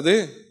சொல்கிறது,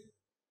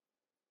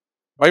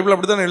 பைபிள்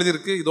அப்படித்தானே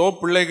எழுதியிருக்கு. இதோ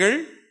பிள்ளைகள்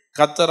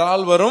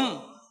கர்த்தரால் வரும்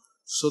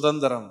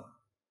சுதந்திரம்.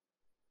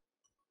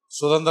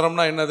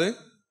 சுதந்திரம்னா என்னது?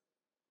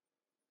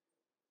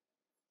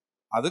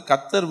 அது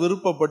கர்த்தர்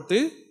விருப்பப்பட்டு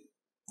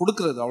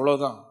கொடுக்கிறது,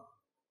 அவ்வளவுதான்.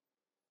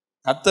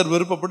 கர்த்தர்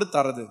விருப்பப்பட்டு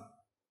தரது.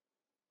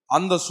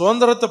 அந்த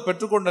சுதந்திரத்தை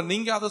பெற்றுக்கொண்ட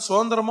நீங்க அதை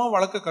சுதந்திரமா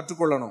வளர்க்க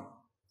கற்றுக்கொள்ளணும்.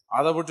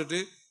 அதை விட்டுட்டு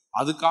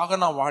அதுக்காக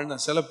நான்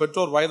வாழ்ந்தேன். சில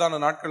பெற்றோர் வயதான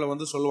நாட்களை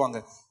வந்து சொல்லுவாங்க,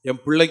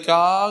 என்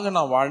பிள்ளைக்காக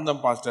நான்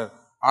வாழ்ந்தேன் பாஸ்டர்,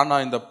 ஆனா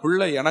இந்த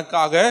பிள்ளை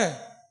எனக்காக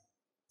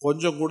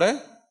கொஞ்சம் கூட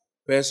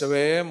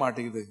பேசவே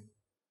மாட்டேங்குது.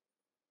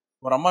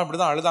 ஒரு அம்மா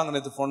இப்படிதான் அழுதாங்க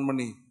நேற்று ஃபோன்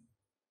பண்ணி,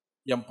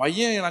 என்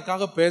பையன்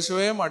எனக்காக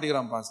பேசவே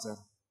மாட்டேங்கிறான் பாஸ்டர்.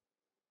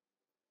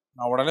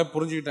 நான் உடனே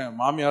புரிஞ்சுக்கிட்டேன்,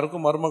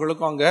 மாமியாருக்கும்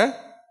மருமகளுக்கும் அங்க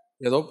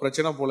ஏதோ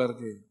பிரச்சனை போல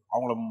இருக்கு.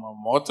 அவங்கள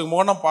முகத்துக்கு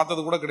முகம் நான்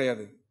பார்த்தது கூட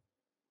கிடையாது.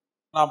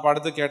 நான்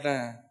படுத்து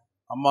கேட்டேன்,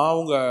 அம்மா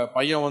உங்க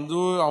பையன் வந்து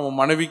அவன்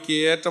மனைவிக்கு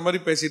ஏற்ற மாதிரி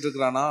பேசிட்டு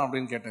இருக்கிறானா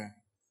அப்படின்னு கேட்டேன்.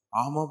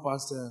 ஆமா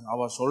பாஸ்டர்,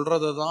 அவ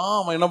சொல்றதை தான்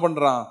அவன் என்ன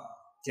பண்றான்,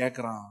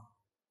 கேட்கறான்.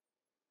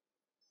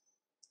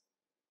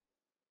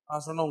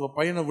 நான் சொன்னேன், உங்க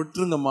பையனை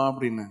விட்டுருங்கம்மா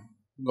அப்படின்னு.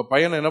 உங்க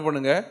பையனை என்ன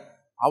பண்ணுங்க,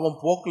 அவன்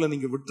போக்குல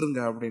நீங்க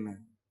விட்டுருங்க அப்படின்னு.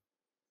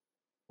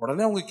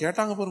 உடனே அவங்க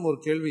கேட்டாங்க பாருங்க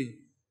ஒரு கேள்வி,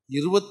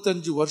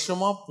 25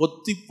 வருஷமா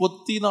பொத்தி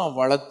பொத்தி நான்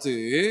வளர்த்து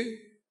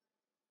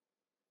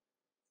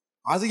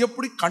அது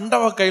எப்படி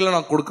கண்டவ கையில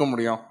நான் கொடுக்க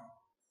முடியும்?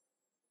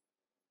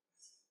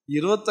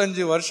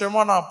 25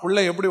 வருஷமா நான்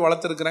புள்ளை எப்படி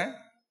வளர்த்திருக்கிறேன்?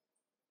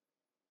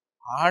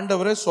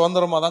 ஆண்டவரே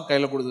சுதந்திரமா தான்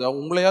கையில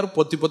கொடுத்துருக்காரு. உங்களை யாரும்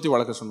பொத்தி பொத்தி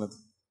வளர்க்க சொன்னது?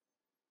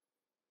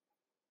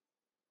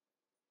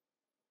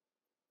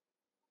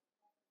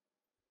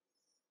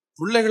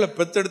 பிள்ளைகளை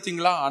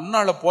பெத்தெடுத்தீங்களா,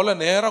 அண்ணாளை போல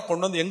நேரா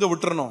கொண்டு வந்து எங்க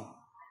விட்டுறணும்?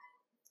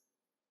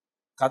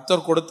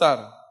 கர்த்தர்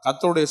கொடுத்தார்,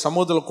 கர்த்தருடைய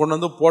சமூகத்தில் கொண்டு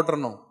வந்து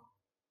போட்டுறணும்,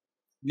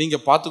 நீங்க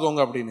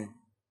பாத்துக்கோங்க அப்படின்னு.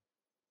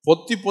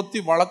 பொத்தி பொத்தி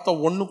வளர்த்த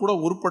ஒண்ணு கூட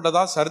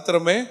உருப்பட்டதா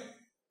சரித்திரமே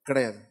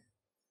கிடையாது.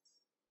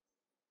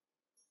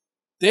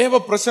 தேவ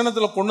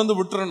பிரசன்னத்துல கொண்டு வந்து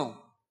விட்டுறணும்.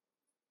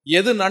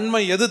 எது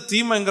நன்மை எது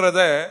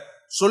தீமைங்கிறத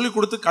சொல்லி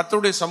கொடுத்து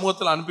கர்த்தருடைய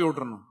சமூகத்தில் அனுப்பி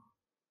விட்டுறணும்.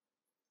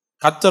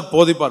 கர்த்தர்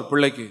போதிப்பார்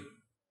பிள்ளைக்கு.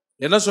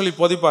 என்ன சொல்லி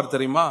போதிப்பார்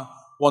தெரியுமா?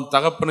 உன்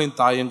தகப்பனையும்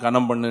தாயும்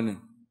கனம் பண்ணுன்னு.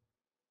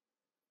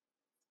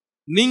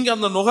 நீங்க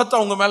அந்த நுகத்தை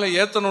அவங்க மேல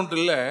ஏத்தணும்ட்டு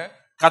இல்ல,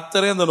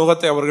 கர்த்தரே அந்த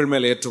நுகத்தை அவர்கள்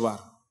மேல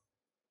ஏற்றுவார்.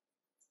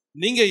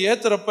 நீங்க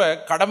ஏத்துறப்ப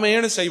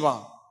கடமையேன்னு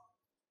செய்வான்.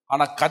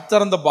 ஆனா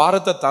கர்த்தர் அந்த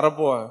பாரத்தை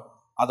தரப்போ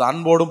அது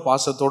அன்போடும்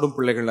பாசத்தோடும்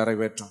பிள்ளைகள்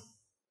நிறைவேற்றும்.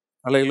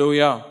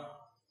 அல்லேலூயா.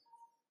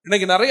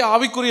 இன்னைக்கு நிறைய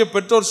ஆவிக்குரிய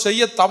பெற்றோர்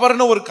செய்ய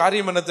தவறுன ஒரு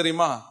காரியம் என்ன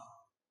தெரியுமா?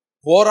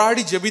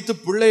 போராடி ஜெபித்து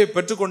பிள்ளையை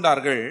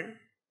பெற்றுக்கொண்டார்கள்.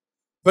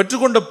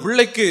 பெற்றுக்கொண்ட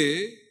பிள்ளைக்கு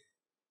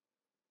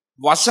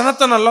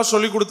வசனத்தை நல்லா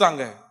சொல்லி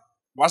கொடுத்தாங்க,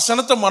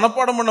 வசனத்தை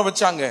மனப்பாடம் பண்ண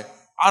வச்சாங்க.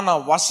 ஆனா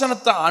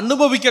வசனத்தை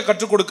அனுபவிக்க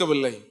கற்றுக்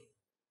கொடுக்கவில்லை.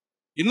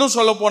 இன்னும்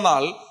சொல்ல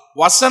போனால்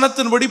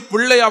வசனத்தின்படி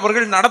பிள்ளை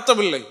அவர்கள்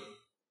நடத்தவில்லை.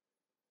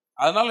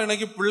 அதனால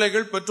இன்னைக்கு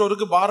பிள்ளைகள்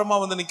பெற்றோருக்கு பாரமா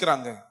வந்து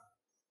நிக்கிறாங்க.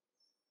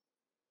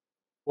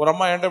 ஒரு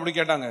அம்மா என்கிட்ட இப்படி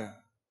கேட்டாங்க,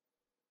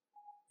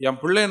 என்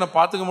பிள்ளை என்னை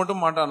பார்த்துக்க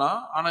மட்டும் மாட்டானா,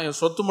 ஆனா என்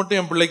சொத்து மட்டும்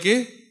என் பிள்ளைக்கு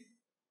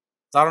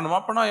தரணுமா?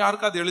 அப்ப நான்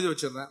யாருக்காவது எழுதி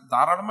வச்சிருந்தேன்.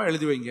 தாராளமா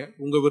எழுதி வைங்க,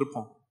 உங்க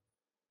விருப்பம்.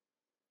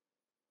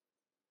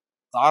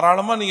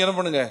 தாராளமா நீங்க என்ன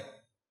பண்ணுங்க,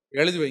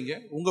 எழுதி வைங்க,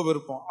 உங்க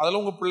விருப்பம். அதுல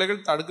உங்க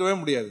பிள்ளைகள் தடுக்கவே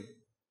முடியாது,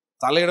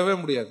 தலையிடவே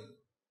முடியாது.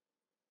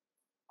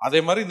 அதே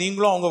மாதிரி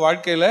நீங்களும் அவங்க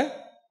வாழ்க்கையில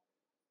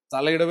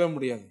தலையிடவே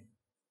முடியாது.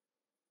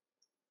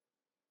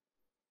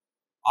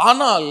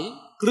 ஆனால்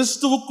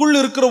கிறிஸ்துவுக்குள்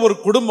இருக்கிற ஒரு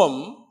குடும்பம்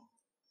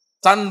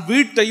தன்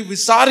வீட்டை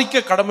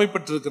விசாரிக்க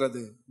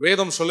கடமைப்பட்டிருக்கிறது.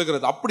 வேதம்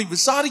சொல்லுகிறது. அப்படி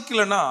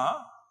விசாரிக்கலன்னா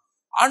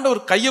ஆண்டவர்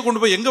கையை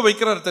கொண்டு போய் எங்க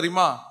வைக்கிறார்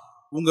தெரியுமா?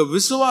 உங்க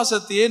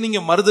விசுவாசத்தையே நீங்க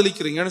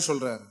மறுதலிக்கிறீங்கன்னு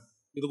சொல்றாரு.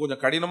 இது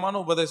கொஞ்சம் கடினமான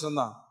உபதேசம்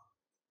தான்.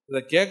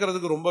 இதை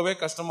கேட்கறதுக்கு ரொம்பவே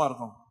கஷ்டமா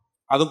இருக்கும்.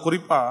 அதுவும்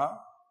குறிப்பா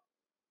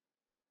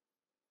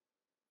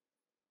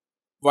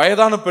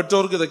வயதான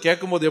பெற்றோருக்கு இதை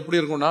கேட்கும்போது எப்படி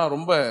இருக்கும்னா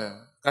ரொம்ப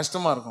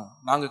கஷ்டமா இருக்கும்.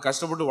 நாங்க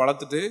கஷ்டப்பட்டு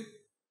வளர்த்துட்டு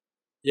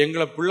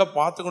எங்களை பிள்ளை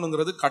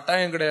பார்த்துக்கணுங்கிறது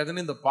கட்டாயம்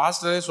கிடையாதுன்னு இந்த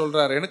பாஸ்டரே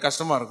சொல்றாருன்னு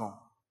கஷ்டமா இருக்கும்.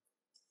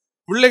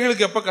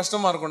 பிள்ளைகளுக்கு எப்ப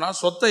கஷ்டமா இருக்கும்னா,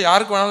 சொத்தை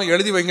யாருக்கு வேணாலும்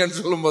எழுதி வைங்கன்னு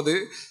சொல்லும்போது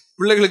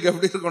பிள்ளைகளுக்கு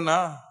எப்படி இருக்கும்னா,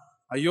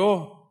 ஐயோ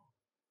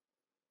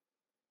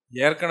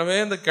ஏற்கனவே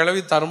இந்த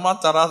கிழவி தருமா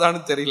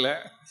தராதான்னு தெரியல,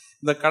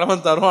 இந்த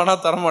கணவன் தருவானா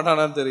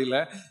தரமாட்டானான்னு தெரியல,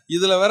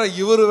 இதுல வேற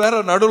இவரு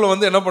வேற நடுவுல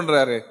வந்து என்ன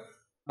பண்றாரு,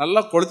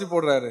 நல்லா கொளுத்தி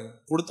போடுறாரு.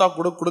 கொடுத்தா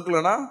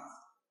கொடுக்கலனா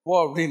போ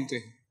அப்படின்ட்டு.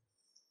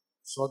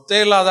 சொத்தே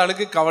இல்லாத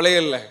ஆளுக்கு கவலையே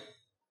இல்லை,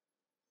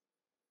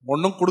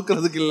 ஒன்னும்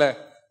கொடுக்கறதுக்கு இல்லை,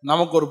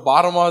 நமக்கு ஒரு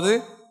பாரமாவது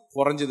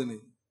குறைஞ்சதுன்னு.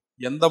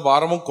 எந்த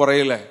பாரமும்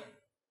குறையல,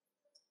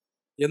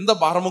 எந்த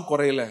பாரமும்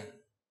குறையல.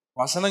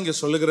 வசனம் இங்க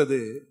சொல்லுகிறது,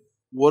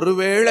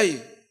 ஒருவேளை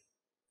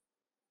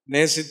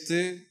நேசித்து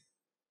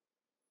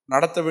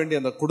நடத்த வேண்டிய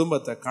அந்த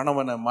குடும்பத்தை,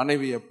 கணவனை,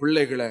 மனைவியை,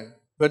 பிள்ளைகளை,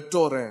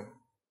 பெற்றோரை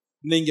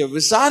நீங்க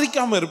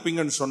விசாரிக்காம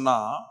இருப்பீங்கன்னு சொன்னா,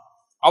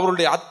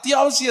 அவருடைய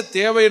அத்தியாவசிய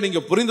தேவையை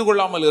நீங்க புரிந்து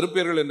கொள்ளாமல்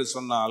இருப்பீர்கள் என்று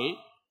சொன்னால்,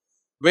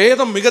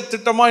 வேதம் மிக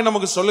திட்டமாய்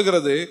நமக்கு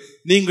சொல்லுகிறது,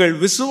 நீங்கள்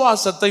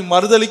விசுவாசத்தை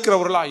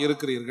மறுதலிக்கிறவர்களா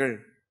இருக்கிறீர்கள்,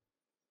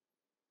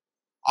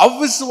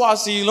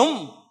 அவ்விசுவாசியிலும்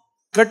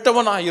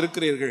கெட்டவனாய்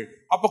இருக்கிறீர்கள்.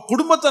 அப்ப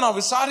குடும்பத்தை நான்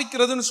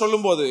விசாரிக்கிறதுன்னு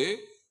சொல்லும் போது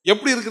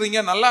எப்படி இருக்கிறீங்க,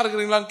 நல்லா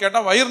இருக்கிறீங்களான்னு கேட்டா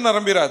வயிறு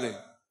நிரம்பிராது.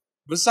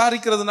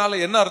 விசாரிக்கிறதுனால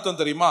என்ன அர்த்தம்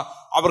தெரியுமா?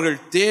 அவர்கள்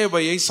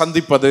தேவையை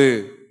சந்திப்பது.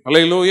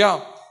 அல்லேலூயா.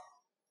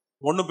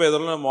 1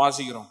 பேதுருல நம்ம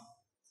வாசிக்கிறோம்,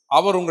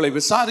 அவர் உங்களை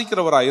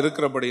விசாரிக்கிறவராய்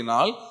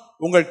இருக்கிறபடினால்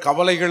உங்கள்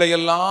கவலைகளை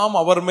எல்லாம்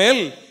அவர்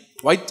மேல்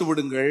வைத்து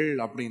விடுங்கள்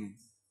அப்படின்னு.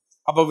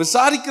 அப்ப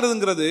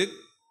விசாரிக்கிறதுங்கிறது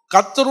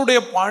கர்த்தருடைய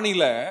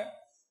பாணியில,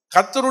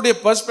 கர்த்தருடைய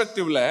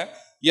பெர்ஸ்பெக்டிவ்ல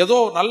ஏதோ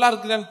நல்லா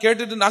இருக்குன்னு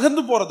கேட்டுட்டு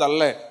நகர்ந்து போறது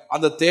அல்ல,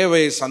 அந்த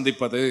தேவையை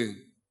சந்திப்பது.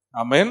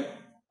 ஆமென்.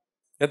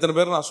 எத்தனை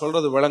பேர் நான்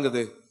சொல்றது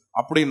விளங்குது?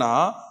 அப்படின்னா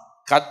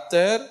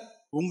கர்த்தர்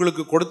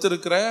உங்களுக்கு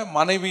கொடுத்திருக்கிற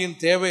மனைவியின்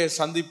தேவையை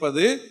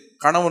சந்திப்பது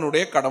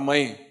கணவனுடைய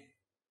கடமை,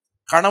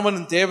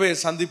 கணவனின் தேவையை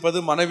சந்திப்பது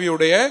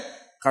மனைவியுடைய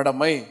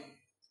கடமை,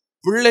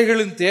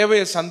 பிள்ளைகளின்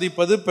தேவையை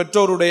சந்திப்பது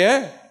பெற்றோருடைய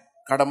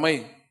கடமை.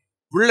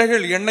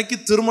 பிள்ளைகள் என்னைக்கு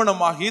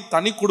திருமணமாகி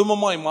தனி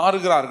குடும்பமாய்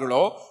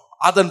மாறுகிறார்களோ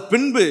அதன்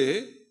பின்பு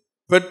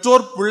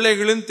பெற்றோர்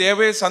பிள்ளைகளின்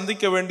தேவையை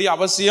சந்திக்க வேண்டிய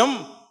அவசியம்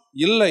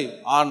இல்லை.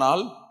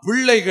 ஆனால்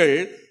பிள்ளைகள்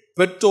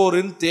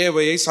பெற்றோரின்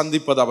தேவையை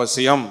சந்திப்பது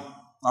அவசியம்.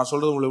 நான்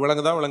சொல்றது உங்களுக்கு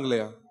விளங்குதா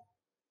விளங்கலையா?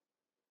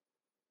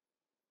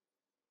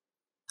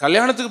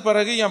 கல்யாணத்துக்கு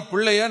பிறகு என்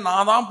பிள்ளைய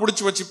நான் தான்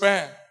பிடிச்சி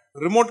வச்சுப்பேன்,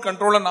 ரிமோட்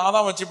கண்ட்ரோல நான்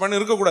தான் வச்சுப்பேன்னு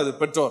இருக்கக்கூடாது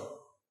பெற்றோர்.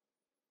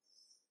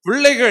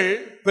 பிள்ளைகள்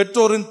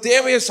பெற்றோரின்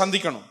தேவையை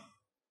சந்திக்கணும்.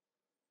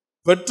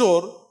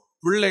 பெற்றோர்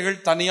பிள்ளைகள்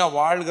தனியா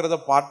வாழ்கிறத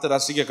பார்த்து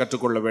ரசிக்க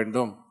கற்றுக்கொள்ள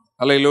வேண்டும்.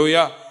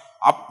 அல்லேலூயா.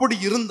 அப்படி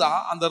இருந்தா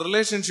அந்த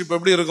ரிலேஷன்ஷிப்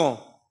எப்படி இருக்கும்?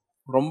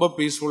 ரொம்ப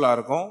பீஸ்ஃபுல்லா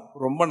இருக்கும்,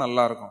 ரொம்ப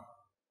நல்லா இருக்கும்.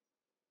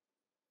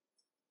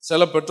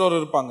 சில பெற்றோர்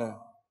இருப்பாங்க,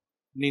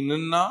 நீ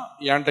நின்னா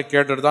என்கிட்ட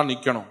கேட்டுட்டு தான்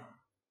நிக்கணும்,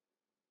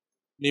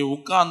 நீ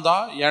உட்கார்ந்தா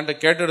என்கிட்ட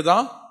கேட்டுட்டு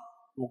தான்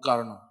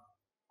உட்காரணும்,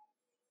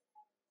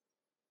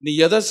 நீ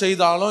எதை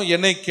செய்தாலும்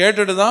என்னை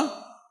கேட்டுட்டு தான்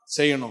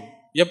செய்யணும்.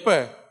 எப்ப?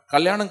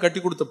 கல்யாணம் கட்டி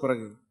கொடுத்த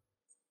பிறகு.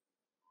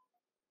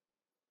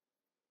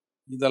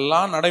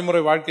 இதெல்லாம்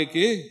நடைமுறை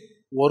வாழ்க்கைக்கு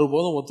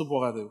ஒருபோதும் ஒத்து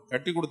போகாது.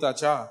 கட்டி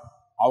கொடுத்தாச்சா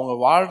அவங்க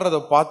வாழ்றத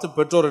பார்த்து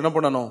பெற்றோர் என்ன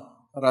பண்ணணும்?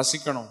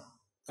 ரசிக்கணும்.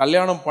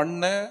 கல்யாணம்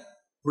பண்ண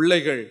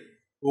பிள்ளைகள்,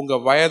 உங்க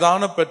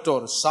வயதான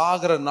பெற்றோர்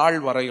சாகிற நாள்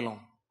வரையிலும்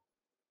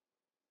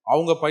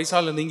அவங்க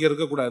பைசால நீங்க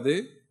இருக்கக்கூடாது,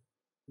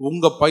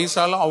 உங்க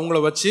பைசால அவங்கள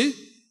வச்சு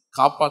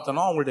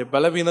காப்பாற்றணும், அவங்களுடைய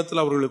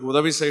பலவீனத்தில் அவர்களுக்கு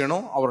உதவி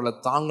செய்யணும், அவர்களை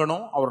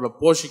தாங்கணும், அவர்களை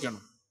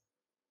போஷிக்கணும்.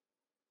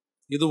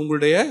 இது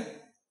உங்களுடைய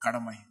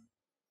கடமை.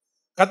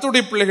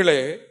 கர்த்தருடைய பிள்ளைகளே,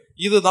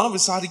 இதுதான்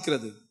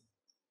விசாரிக்கிறது.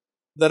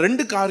 இந்த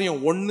ரெண்டு காரியம்.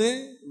 ஒண்ணு,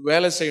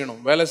 வேலை செய்யணும்.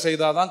 வேலை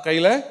செய்தாதான்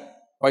கையில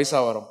பைசா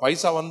வரும்.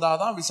 பைசா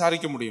வந்தாதான்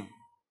விசாரிக்க முடியும்.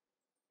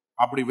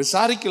 அப்படி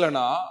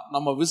விசாரிக்கலன்னா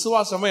நம்ம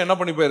விசுவாசமே என்ன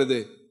பண்ணி போயிருது,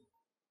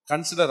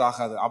 கன்சிடர்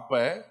ஆகாது.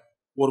 அப்ப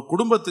ஒரு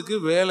குடும்பத்துக்கு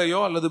வேலையோ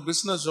அல்லது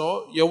பிசினஸோ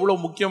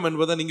எவ்வளவு முக்கியம்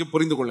என்பதை நீங்க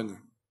புரிந்து கொள்ளுங்க.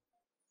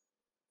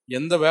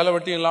 எந்த வேலை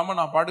வெட்டியும் இல்லாம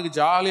நான் பாட்டுக்கு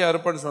ஜாலியா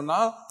இருப்பேன்னு சொன்னா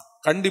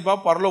கண்டிப்பா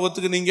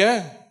பரலோகத்துக்கு நீங்க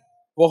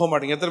போக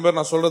மாட்டீங்க. எத்தனை பேர்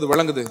நான் சொல்றது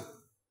விளங்குது?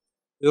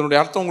 இதனுடைய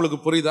அர்த்தம் உங்களுக்கு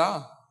புரியுதா?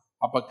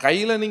 அப்ப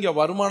கையில நீங்க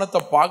வருமானத்தை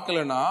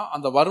பார்க்கலன்னா,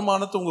 அந்த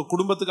வருமானத்தை உங்க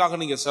குடும்பத்துக்காக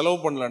நீங்க செலவு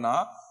பண்ணலன்னா,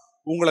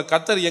 உங்களை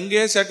கர்த்தர்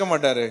எங்கேயே சேர்க்க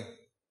மாட்டாரு.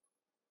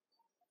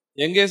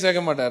 எங்கேயே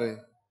சேர்க்க மாட்டாரு,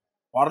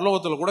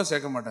 பரலோகத்துல கூட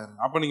சேர்க்க மாட்டாரு.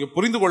 அப்ப நீங்க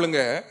புரிந்து கொள்ளுங்க,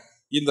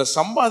 இந்த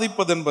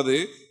சம்பாதிப்பது என்பது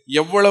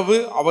எவ்வளவு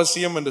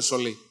அவசியம் என்று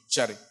சொல்லி.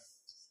 சரி,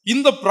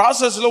 இந்த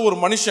ப்ராசஸ்ல ஒரு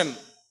மனுஷன்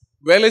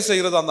வேலை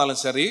செய்யறதா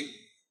இருந்தாலும் சரி,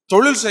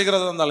 தொழில்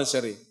செய்கிறதா இருந்தாலும்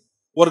சரி,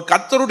 ஒரு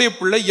கர்த்தருடைய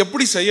பிள்ளை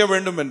எப்படி செய்ய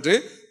வேண்டும் என்று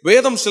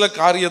வேதம் சில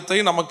காரியத்தை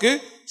நமக்கு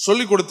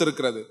சொல்லி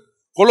கொடுத்திருக்கிறது.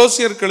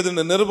 கொலோசியருக்கு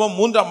எழுதின நிருபம்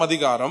 3ஆம்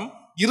அதிகாரம்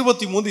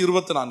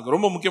 23-24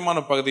 ரொம்ப முக்கியமான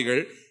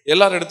பகுதிகள்.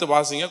 எல்லாரும் எடுத்து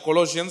வாசிங்க.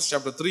 கொலோசியன்ஸ்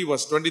சாப்டர் 3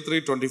 verse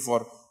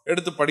 23-24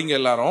 எடுத்து படிங்க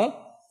எல்லாரும்.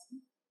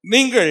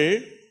 நீங்கள்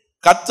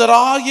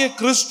கர்த்தராகிய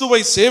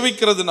கிறிஸ்துவை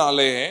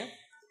சேவிக்கிறதுனாலே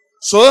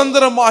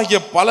சுதந்திரமாகிய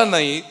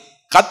பலனை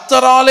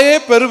கர்த்தராலே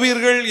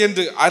பெறுவீர்கள்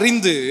என்று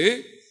அறிந்து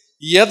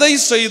எதை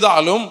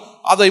செய்தாலும்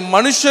அதை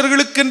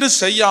மனுஷர்களுக்கென்று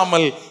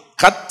செய்யாமல்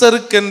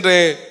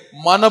கர்த்தருக்கென்றே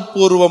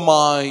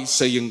மனப்பூர்வமாய்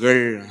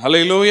செய்யுங்கள்.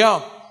 ஹல்லேலூயா.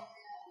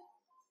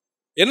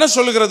 என்ன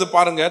சொல்லுகிறது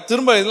பாருங்க,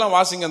 திரும்ப இதெல்லாம்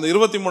வாசிங்க. அந்த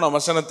 23ஆம்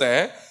வசனத்தை,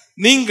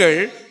 நீங்கள்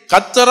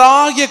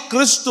கர்த்தராகிய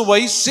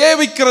கிறிஸ்துவை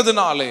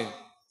சேவிக்கிறதுனாலே,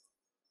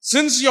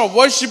 since you are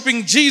worshiping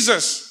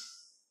Jesus,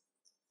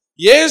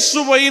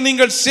 இயேசுவை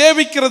நீங்கள்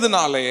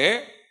சேவிக்கிறதுனாலே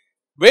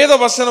வேத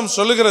வசனம்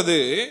சொல்லுகிறது,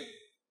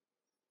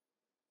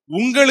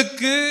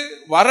 உங்களுக்கு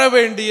வர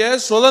வேண்டிய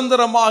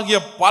சுதந்திரமாகிய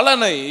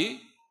பலனை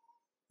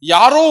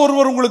யாரோ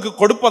ஒருவர் உங்களுக்கு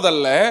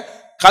கொடுப்பதல்ல,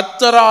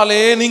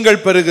 கர்த்தராலே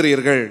நீங்கள்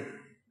பெறுகிறீர்கள்.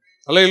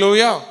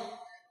 ஹல்லேலூயா.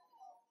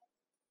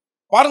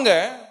 பாருங்க,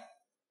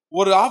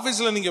 ஒரு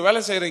ஆபீஸ்ல நீங்க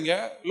வேலை செய்யறீங்க,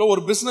 இல்ல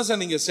ஒரு பிசினஸ்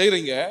நீங்க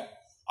செய்யறீங்க,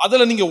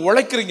 அதுல நீங்க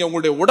உழைக்கிறீங்க,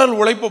 உங்களுடைய உடல்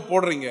உழைப்பை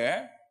போடுறீங்க.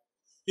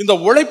 இந்த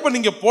உழைப்பை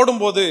நீங்க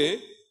போடும்போது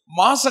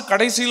மாச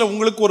கடைசியில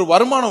உங்களுக்கு ஒரு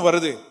வருமானம்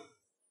வருது.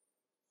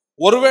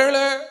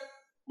 ஒருவேளை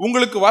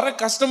உங்களுக்கு வர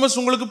கஸ்டமர்ஸ்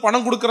உங்களுக்கு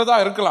பணம் கொடுக்கறதா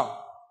இருக்கலாம்.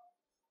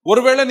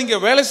 ஒருவேளை நீங்க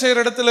வேலை செய்யற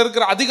இடத்துல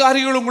இருக்கிற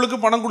அதிகாரிகள் உங்களுக்கு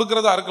பணம்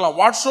கொடுக்கறதா இருக்கலாம்.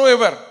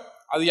 வாட்ஸ்எவர்,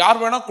 அது யார்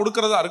வேணா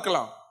கொடுக்கறதா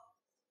இருக்கலாம்.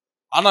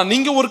 ஆனா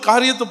நீங்க ஒரு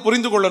காரியத்தை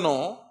புரிந்து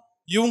கொள்ளணும்,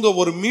 இவங்க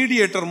ஒரு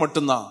மீடியேட்டர்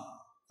மட்டும்தான்.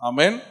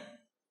 ஆமென்.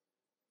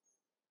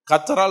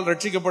 கர்த்தரால்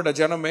ரட்சிக்கப்பட்ட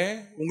ஜனமே,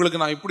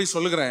 உங்களுக்கு நான் இப்படி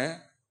சொல்லுகிறேன்,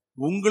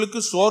 உங்களுக்கு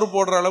சோறு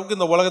போடுற அளவுக்கு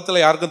இந்த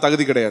உலகத்துல யாருக்கும்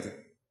தகுதி கிடையாது.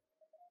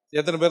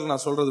 எத்தனை பேருக்கு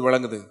நான் சொல்றது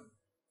விளங்குது?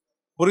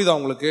 புரியுதா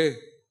உங்களுக்கு?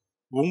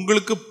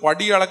 உங்களுக்கு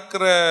படி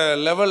அளக்கிற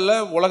லெவல்ல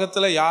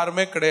உலகத்துல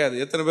யாருமே கிடையாது.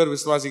 எத்தனை பேர்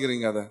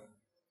விசுவாசிக்கிறீங்க அதை?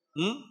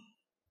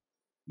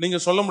 நீங்க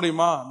சொல்ல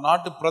முடியுமா,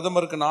 நாட்டு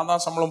பிரதமருக்கு நான்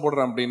தான் சம்பளம்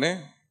போடுறேன் அப்படின்னு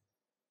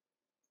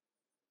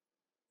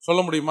சொல்ல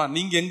முடியுமா?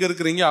 நீங்க எங்க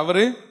இருக்கிறீங்க,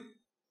 அவரு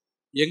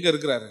எங்க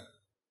இருக்கிறாரு?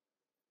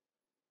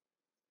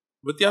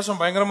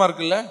 வித்தியாசம் பயங்கரமா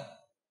இருக்குல்ல?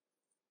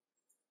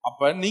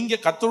 அப்ப நீங்க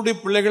கர்த்தருடைய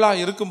பிள்ளைகளா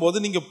இருக்கும்போது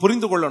நீங்க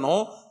புரிந்து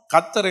கொள்ளணும்,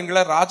 கர்த்தர்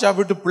எங்களை ராஜா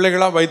வீட்டு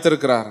பிள்ளைகளா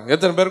வைத்திருக்கிறார்.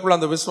 எத்தனை பேருக்குள்ள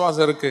அந்த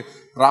விசுவாசம் இருக்கு?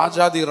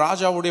 ராஜாதி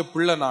ராஜாவுடைய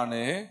பிள்ளை நானு.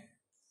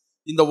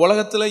 இந்த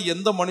உலகத்துல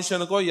எந்த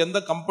மனுஷனுக்கோ, எந்த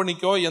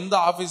கம்பெனிக்கோ, எந்த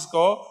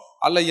ஆபீஸ்க்கோ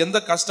அல்ல எந்த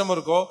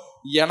கஸ்டமருக்கோ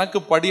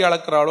எனக்கு படி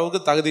அளக்கிற அளவுக்கு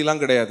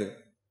தகுதியெல்லாம் கிடையாது.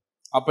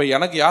 அப்ப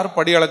எனக்கு யார்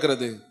படி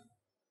அளக்கிறது?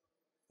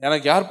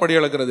 எனக்கு யார் படி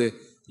அளக்கிறது?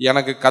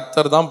 எனக்கு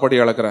கர்த்தர் தான் படி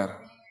அளக்கிறார்.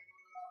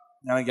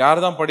 எனக்கு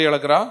யார் தான் படி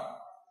அளக்கிறா?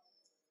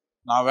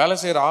 நான் வேலை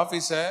செய்யற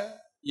ஆபீஸ,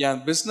 என்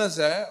பிசினஸ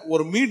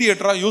ஒரு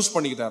மீடியேட்டரா யூஸ்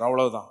பண்ணிக்கிட்டார்,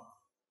 அவ்வளவுதான்.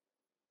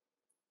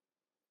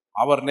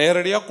 அவர்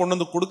நேரடியா கொண்டு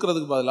வந்து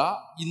கொடுக்கறதுக்கு பதிலா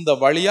இந்த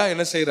வழியா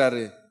என்ன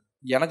செய்யறாரு,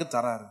 எனக்கு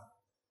தராரு.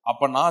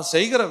 அப்ப நான்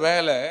செய்கிற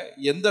வேலை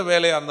எந்த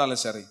வேலையா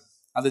இருந்தாலும் சரி,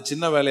 அது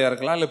சின்ன வேலையா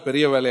இருக்கலாம் இல்ல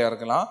பெரிய வேலையா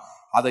இருக்கலாம்,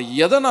 அதை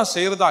எதை நான்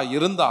செய்யறதா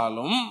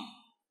இருந்தாலும்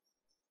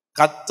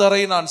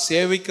கர்த்தரை நான்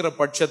சேவிக்கிற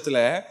பட்சத்துல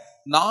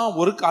நான்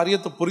ஒரு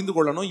காரியத்தை புரிந்து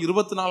கொள்ளணும்.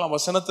 24ஆம்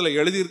வசனத்துல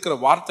எழுதியிருக்கிற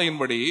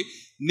வார்த்தையின்படி,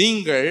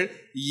 நீங்கள்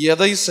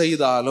எதை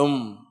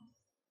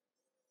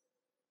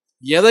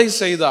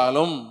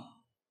செய்தாலும்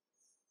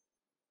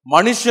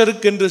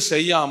மனுஷருக்கென்று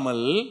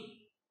செய்யாமல்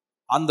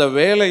அந்த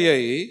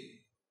வேலையை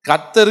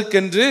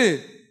கர்த்தருக்கென்று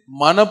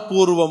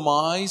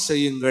மனப்பூர்வமாய்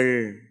செய்யுங்கள்.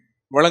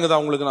 விளங்குதா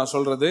உங்களுக்கு நான்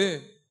சொல்றது?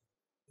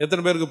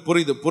 எத்தனை பேருக்கு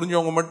புரியுது?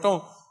 புரிஞ்சவங்க மட்டும்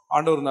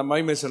ஆண்டவர்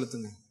மகிமை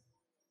செலுத்துங்க.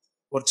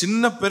 ஒரு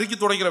சின்ன பெருக்கி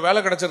துடைக்கிற வேலை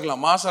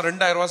கிடைச்சிருக்கலாம், மாசம்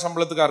 2000 ரூபாய்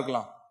சம்பளத்துக்கா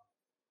இருக்கலாம்.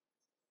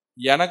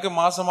 எனக்கு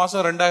மாசம்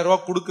 2000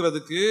 ரூபாய்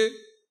கொடுக்கறதுக்கு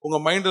உங்க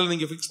மைண்ட்ல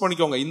நீங்க பிக்ஸ்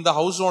பண்ணிக்கோங்க, இந்த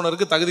ஹவுஸ்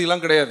ஓனருக்கு தகுதி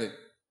எல்லாம் கிடையாது,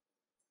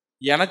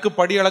 எனக்கு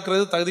படி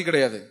அளக்கிறது தகுதி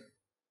கிடையாது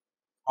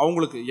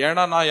அவங்களுக்கு.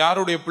 ஏன்னா நான்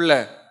யாருடைய பிள்ளை?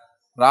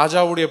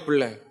 ராஜாவுடைய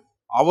பிள்ளை,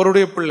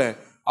 அவருடைய பிள்ளை.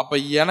 அப்ப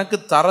எனக்கு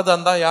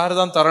தரதந்தா யாரு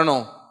தான்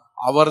தரணும்?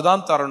 அவர்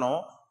தான்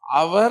தரணும்.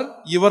 அவர்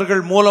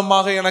இவர்கள்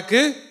மூலமாக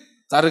எனக்கு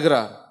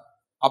தருகிறார்.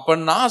 அப்ப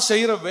நான்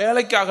செய்யற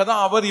வேலைக்காக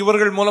தான் அவர்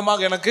இவர்கள்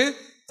மூலமாக எனக்கு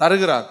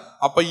தருகிறார்.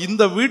 அப்ப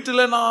இந்த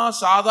வீட்டுல நான்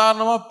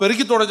சாதாரணமா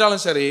பெருக்கி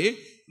தொடச்சாலும் சரி,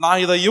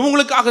 நான் இதை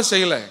இவங்களுக்காக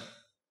செய்யல.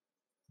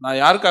 நான்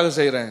யாருக்காக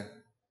செய்யறேன்?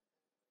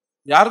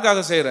 யாருக்காக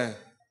செய்யறேன்?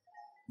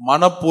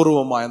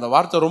 மனப்பூர்வமா. இந்த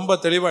வார்த்தை ரொம்ப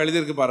தெளிவா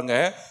எழுதியிருக்கு பாருங்க.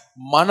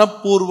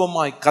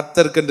 மனப்பூர்வமாய்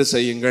கர்த்தருக்கென்று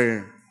செய்யுங்கள்.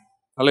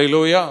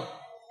 அல்லேலூயா.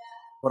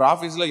 ஒரு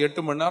ஆபீஸ்ல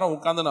 8 மணி நேரம்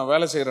உட்கார்ந்து நான்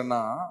வேலை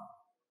செய்யறேன்னா,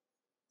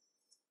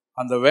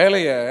 அந்த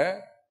வேலையை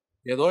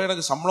ஏதோ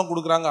எனக்கு சம்பளம்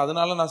கொடுக்குறாங்க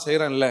அதனால நான்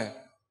செய்யறேன்ல.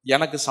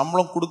 எனக்கு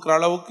சம்பளம் கொடுக்குற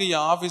அளவுக்கு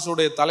என்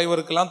ஆபீஸோடைய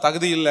தலைவருக்கெல்லாம்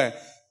தகுதி இல்லை.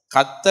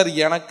 கர்த்தர்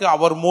எனக்கு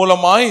அவர்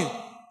மூலமாய்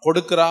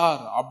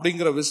கொடுக்கிறார்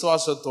அப்படிங்கிற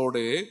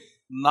விசுவாசத்தோடு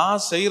நான்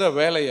செய்யற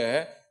வேலையை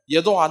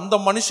ஏதோ அந்த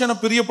மனுஷனை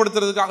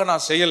பிரியப்படுத்துறதுக்காக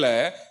நான் செய்யல.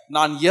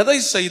 நான் எதை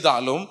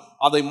செய்தாலும்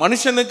அதை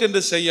மனுஷனுக்கு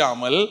என்று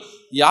செய்யாமல்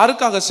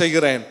யாருக்காக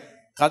செய்கிறேன்?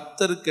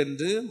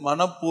 கர்த்தருக்கென்று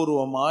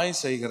மனப்பூர்வமாய்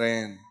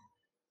செய்கிறேன்.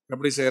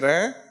 எப்படி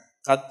செய்கிறேன்?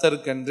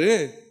 கர்த்தருக்கென்று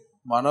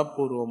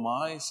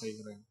மனப்பூர்வமாய்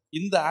செய்கிறேன்.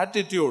 இந்த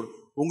ஆட்டிடியூட்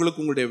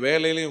உங்களுக்கு உங்களுடைய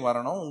வேலையிலையும்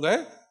வரணும், உங்க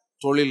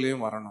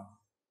தொழிலையும் வரணும்.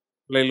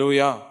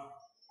 அல்லேலூயா.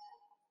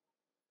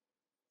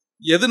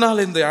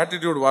 எதனால இந்த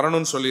ஆட்டிடியூட்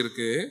வரணும்னு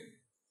சொல்லியிருக்கு?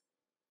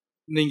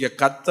 நீங்க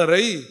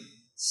கர்த்தரை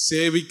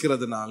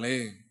சேவிக்கிறதுனாலே.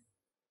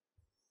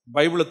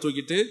 பைபிளை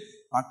தூக்கிட்டு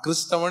நான்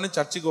கிறிஸ்தவன்னு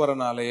சர்ச்சுக்கு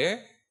வரனாலே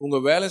உங்க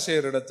வேலை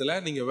செய்யற இடத்துல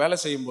நீங்க வேலை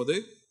செய்யும் போது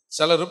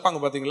சிலர் இருப்பாங்க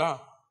பாத்தீங்களா,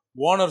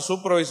 ஓனர்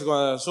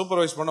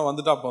சூப்பர்வைஸ் பண்ண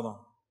வந்துட்டா போதும்,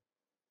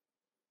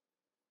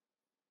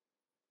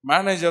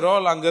 மேனேஜரோ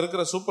இல்ல அங்க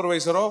இருக்கிற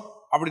சூப்பர்வைசரோ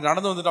அப்படி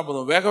நடந்து வந்துட்டா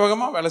போதும், வேக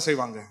வேகமா வேலை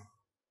செய்வாங்க.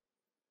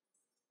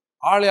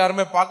 ஆள்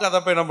யாருமே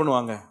பார்க்காதப்ப என்ன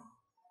பண்ணுவாங்க?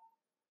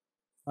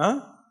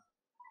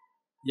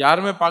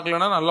 யாருமே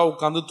பார்க்கலன்னா நல்லா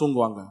உட்கார்ந்து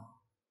தூங்குவாங்க.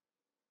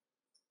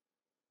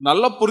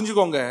 நல்லா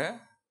புரிஞ்சுக்கோங்க,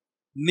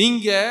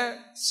 நீங்க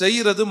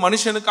செய்யறது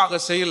மனுஷனுக்காக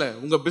செய்யல,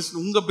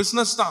 உங்க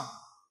பிசினஸ் தான்.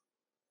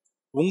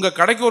 உங்க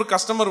கடைக்கு ஒரு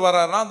கஸ்டமர்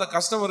வர்றாருன்னா அந்த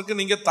கஸ்டமருக்கு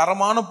நீங்க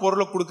தரமான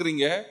பொருளை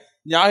கொடுக்குறீங்க,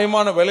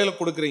 நியாயமான விலையில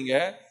கொடுக்குறீங்க.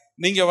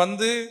 நீங்க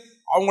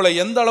அவங்கள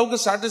எந்த அளவுக்கு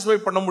சாட்டிஸ்ஃபை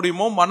பண்ண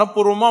முடியுமோ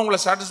மனப்பூர்வமா அவங்கள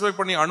சாட்டிஸ்ஃபை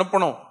பண்ணி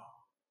அனுப்பணும்.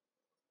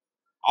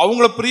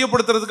 அவங்கள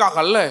பிரியப்படுத்துறதுக்காக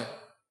அல்ல,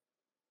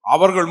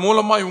 அவர்கள்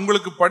மூலமா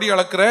உங்களுக்கு படி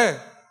அளக்கிற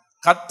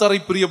கர்த்தரை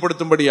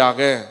பிரியப்படுத்தும்படியாக.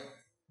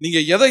 நீங்க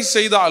எதை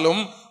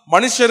செய்தாலும்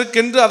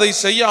மனுஷருக்கென்று அதை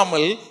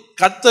செய்யாமல்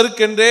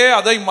கர்த்தருக்கென்றே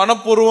அதை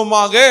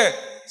மனப்பூர்வமாக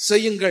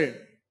செய்யுங்கள்.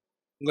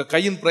 உங்க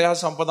கையின்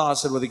பிரயாசம் அப்பதான்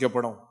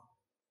ஆசீர்வதிக்கப்படும்.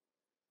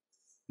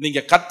 நீங்க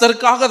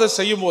கர்த்தருக்காக அதை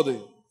செய்யும் போது,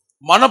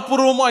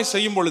 மனப்பூர்வமாய்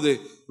செய்யும் பொழுது,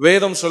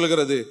 வேதம்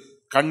சொல்லுகிறது,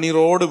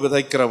 கண்ணீரோடு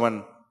விதைக்கிறவன்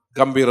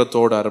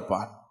கம்பீரத்தோடு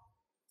அறுப்பான்.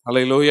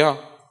 அல்லேலூயா.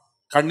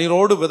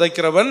 கண்ணீரோடு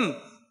விதைக்கிறவன்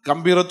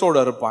கம்பீரத்தோடு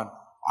அறுப்பான்.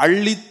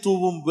 அள்ளி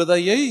தூவும்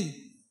விதையை,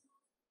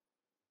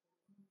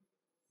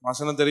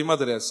 வசனம் தெரியுமா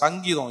தெரியாது,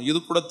 சங்கீதம் இது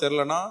கூட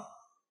தெரியலனா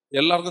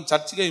எல்லாருக்கும்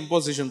சர்ச்சுக்கே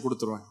இம்போசிஷன்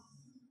கொடுத்துருவேன்.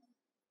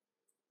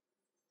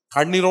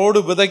 கண்ணீரோடு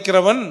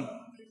விதைக்கிறவன்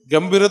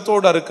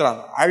கம்பீரத்தோடு அறுக்கிறான்,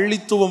 அள்ளி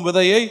தூவும்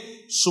விதையை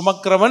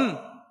சுமக்கிறவன்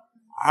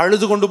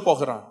அழுது கொண்டு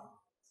போகிறான்.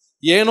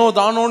 ஏனோ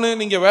தானோன்னு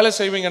நீங்க வேலை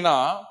செய்வீங்கன்னா,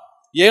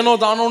 ஏனோ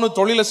தானோன்னு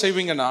தொழிலை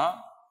செய்வீங்கன்னா,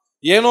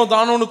 ஏனோ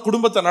தானோன்னு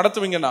குடும்பத்தை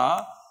நடத்துவீங்கன்னா,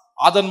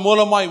 அதன்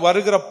மூலமாய்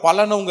வருகிற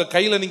பலனை உங்க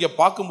கையில நீங்க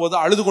பார்க்கும்போது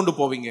அழுது கொண்டு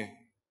போவீங்க.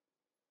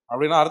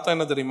 அப்படின்னா அர்த்தம்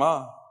என்ன தெரியுமா?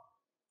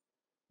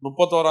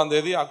 31ஆம்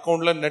தேதி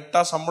அக்கௌண்ட்ல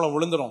நெட்டா சம்பளம்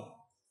விழுந்துரும்.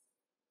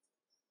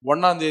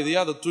 1ஆம் தேதி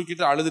அதை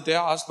தூக்கிட்டு அழுதுட்டே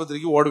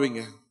ஆஸ்பத்திரிக்கு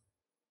ஓடுவீங்க.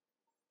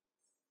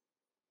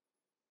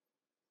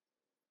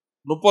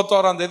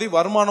 31ஆம் தேதி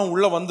வருமானம்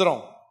உள்ள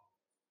வந்துடும்.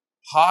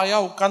 ஹாயா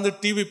உட்கார்ந்து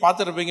டிவி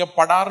பார்த்துருப்பீங்க,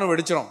 படார்னு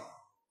வெடிச்சிடும்.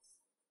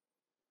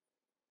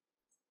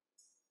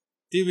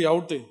 TV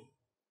out.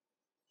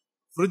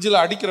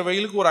 ஃப்ரிட்ஜில் அடிக்கிற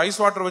வெயிலுக்கு ஒரு ஐஸ்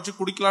வாட்டர் வச்சு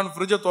குடிக்கலான்னு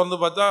ஃப்ரிட்ஜை திறந்து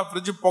பார்த்தா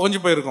ஃப்ரிட்ஜ் புகஞ்சு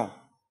போயிருக்கும்.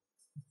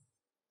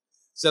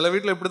 சில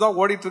வீட்டில் இப்படிதான்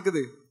ஓடிட்டு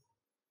இருக்குது,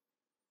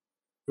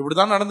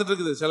 இப்படிதான் நடந்துட்டு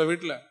இருக்குது. சில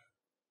வீட்டில்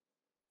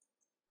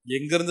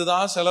எங்க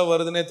இருந்துதான் செலவு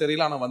வருதுன்னே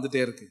தெரியல, ஆனா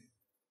வந்துட்டே இருக்கு.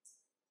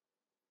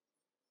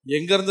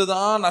 எங்க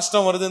இருந்துதான்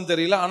நஷ்டம் வருதுன்னு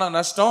தெரியல, ஆனா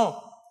நஷ்டம்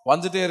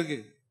வந்துட்டே இருக்கு.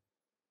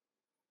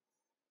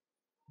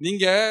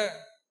 நீங்க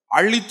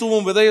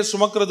அள்ளித்தூவும் விதையை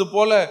சுமக்கிறது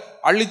போல,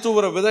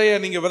 அள்ளித்தூவுற விதையை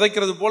நீங்க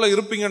விதைக்கிறது போல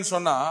இருப்பீங்கன்னு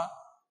சொன்னா,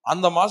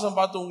 அந்த மாசம்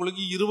பார்த்து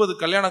உங்களுக்கு 20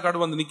 கல்யாண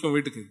கார்டு வந்து நிற்கும்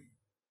வீட்டுக்கு.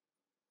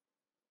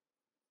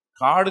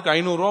 கார்டுக்கு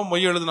 500 ரூபா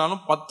மொய்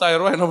எழுதினாலும் 10,000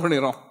 ரூபாய் என்ன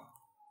பண்ணிடும்?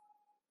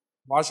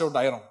 வாஷ் அவுட்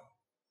ஆயிரும்.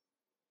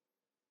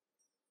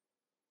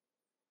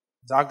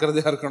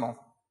 ஜாக்கிரதையா இருக்கணும்.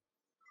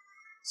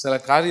 சில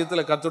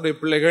காரியத்துல கர்த்தருடைய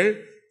பிள்ளைகள்,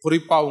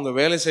 குறிப்பா உங்க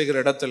வேலை செய்கிற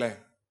இடத்துல,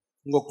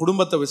 உங்க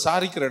குடும்பத்தை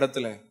விசாரிக்கிற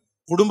இடத்துல,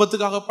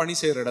 குடும்பத்துக்காக பணி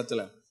செய்யற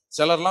இடத்துல,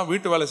 சிலர்லாம்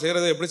வீட்டு வேலை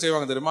செய்யறதை எப்படி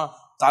செய்வாங்க தெரியுமா?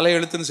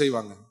 தலையெழுத்துன்னு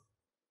செய்வாங்க.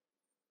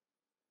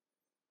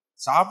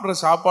 சாப்பிட்ற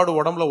சாப்பாடு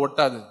உடம்புல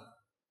ஒட்டாது,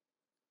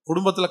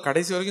 குடும்பத்துல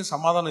கடைசி வரைக்கும்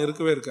சமாதானம்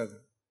இருக்கவே இருக்காது.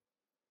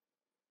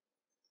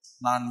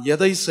 நான்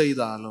எதை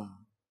செய்தாலும்,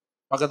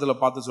 பக்கத்துல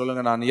பார்த்து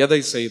சொல்லுங்க, நான்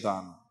எதை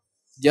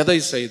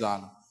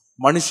செய்தாலும்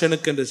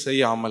மனுஷனுக்கு என்று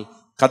செய்யாமல்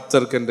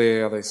கர்த்தருக்கென்றே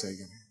அதை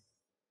செய்கிறேன்.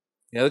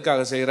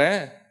 எதுக்காக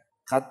செய்யறேன்?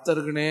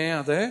 கர்த்தருக்குனே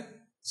அதை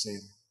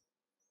செய்யறேன்.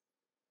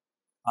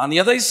 நான்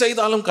எதை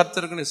செய்தாலும்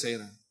கர்த்தருக்குன்னு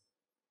செய்யறேன்.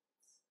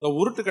 இந்த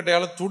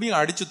உருட்டுக்கட்டையால துணியை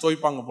அடிச்சு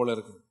துவைப்பாங்க போல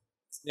இருக்கு.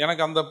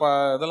 எனக்கு அந்த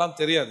இதெல்லாம்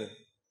தெரியாது.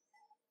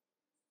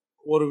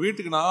 ஒரு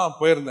வீட்டுக்கு நான்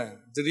போயிருந்தேன்.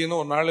 திடீர்னு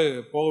ஒரு நாள்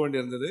போக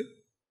வேண்டியிருந்தது.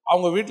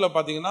 அவங்க வீட்டில்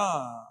பார்த்தீங்கன்னா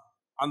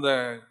அந்த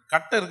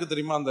கட்டை இருக்கு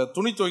தெரியுமா, அந்த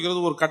துணி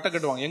துவைக்கிறது ஒரு கட்டை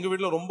கட்டுவாங்க. எங்க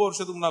வீட்டில் ரொம்ப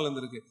வருஷத்துக்கு முன்னால்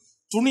இருந்திருக்கு.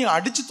 துணியை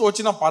அடிச்சு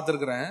துவைச்சு நான்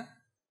பார்த்துருக்கிறேன்.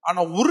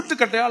 ஆனால் உருட்டு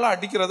கட்டையால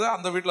அடிக்கிறத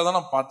அந்த வீட்டில் தான்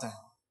நான் பார்த்தேன்.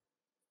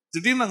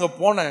 திடீர்னு அங்கே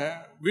போனேன்.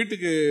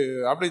 வீட்டுக்கு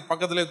அப்படி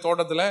பக்கத்துல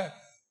தோட்டத்தில்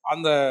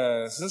அந்த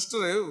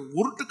சிஸ்டர்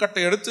உருட்டு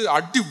கட்டை எடுத்து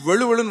அடி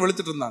வெளுன்னு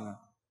வெளுத்துட்டு இருந்தாங்க.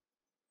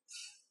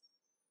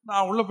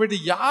 நான் உள்ள போயிட்டு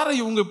யாரை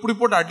இவங்க இப்படி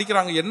போட்டு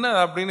அடிக்கிறாங்க என்ன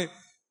அப்படின்னு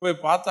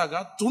போய் பார்த்தாக்கா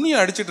துணியை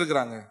அடிச்சிட்டு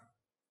இருக்கிறாங்க.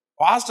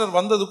 பாஸ்டர்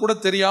வந்தது கூட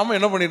தெரியாம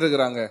என்ன பண்ணிட்டு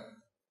இருக்கிறாங்க,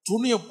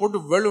 துணியை போட்டு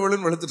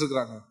வெளுன்னு வெளுத்துட்டு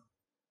இருக்கிறாங்க.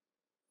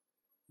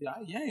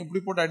 ஏன் இப்படி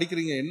போட்டு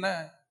அடிக்கிறீங்க, என்ன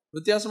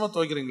வித்தியாசமா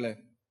துவைக்கிறீங்களே?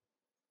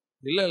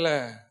 இல்ல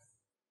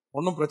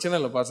ஒன்றும் பிரச்சனை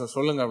இல்லை பாஸ்டர்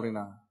சொல்லுங்க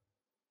அப்படின்னா.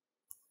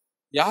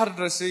 யார்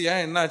ட்ரெஸ்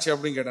ஏன் என்ன ஆச்சு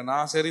அப்படின்னு கேட்டேன்.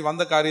 நான் சரி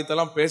வந்த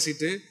காரியத்தெல்லாம்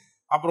பேசிட்டு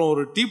அப்புறம்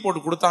ஒரு டீ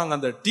போட்டு கொடுத்தாங்க.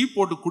 அந்த டீ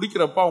போட்டு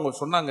குடிக்கிறப்ப அவங்க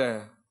சொன்னாங்க,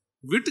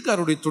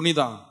 வீட்டுக்காரருடைய துணி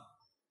தான்,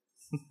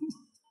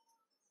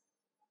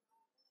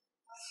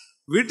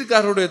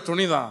 வீட்டுக்காரருடைய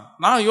துணி தான்.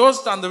 நான்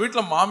யோசித்தேன், அந்த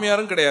வீட்டில்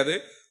மாமியாரும் கிடையாது,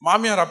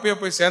 மாமியார் அப்பயே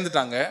போய்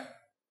சேர்ந்துட்டாங்க,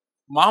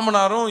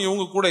 மாமனாரும்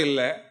இவங்க கூட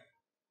இல்லை,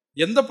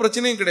 எந்த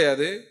பிரச்சனையும்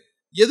கிடையாது,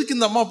 எதுக்கு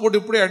இந்த அம்மா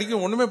போட்டு இப்படி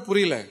அடிக்கும் ஒண்ணுமே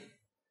புரியல.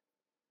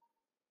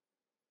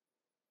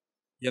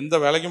 எந்த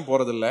வேலைக்கும்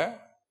போறதில்ல,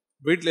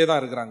 வீட்டிலே தான்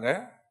இருக்கிறாங்க.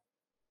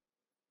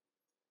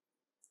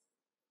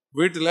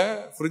 வீட்டில்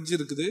ஃப்ரிட்ஜ்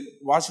இருக்குது,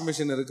 வாஷிங்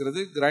மிஷின் இருக்கிறது,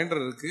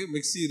 கிரைண்டர் இருக்கு,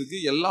 மிக்சி இருக்கு,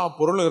 எல்லா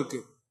பொருளும் இருக்கு.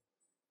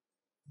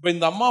 இப்போ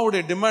இந்த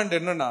அம்மாவுடைய டிமாண்ட்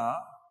என்னன்னா,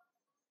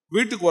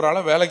 வீட்டுக்கு ஒரு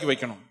ஆளை வேலைக்கு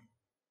வைக்கணும்.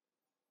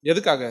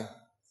 எதுக்காக?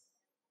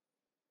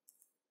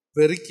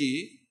 பெருக்கி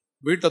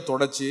வீட்டை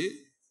தொடச்சி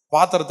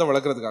பாத்திரத்தை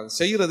விளக்குறதுக்காக.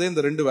 செய்யறதே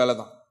இந்த 2 வேலை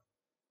தான்.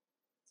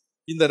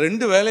 இந்த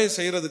 2 வேலையை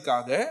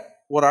செய்யறதுக்காக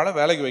ஒரு ஆளை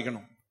வேலைக்கு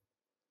வைக்கணும்.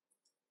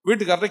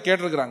 வீட்டுக்காரரை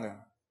கேட்டிருக்கிறாங்க.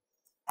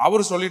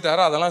 அவர்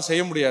சொல்லிட்டாரு, அதெல்லாம்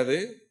செய்ய முடியாது,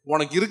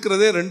 உனக்கு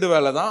இருக்கிறதே 2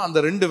 வேலை தான், அந்த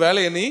 2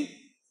 வேலையை நீ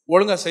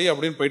ஒழுங்கா செய்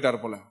அப்படின்னு போயிட்டாரு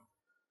போல.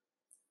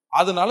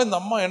 அதனால இந்த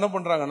அம்மா என்ன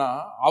பண்றாங்கன்னா,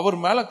 அவர்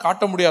மேல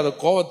காட்ட முடியாத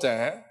கோவத்தை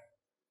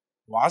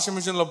வாஷிங்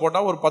மிஷின்ல போட்டா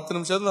ஒரு 10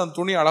 நிமிஷத்துல அந்த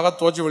துணி அழகா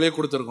துவைச்சு வெளியே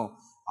கொடுத்துருக்கோம்.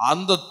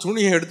 அந்த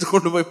துணியை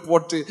எடுத்துக்கொண்டு போய்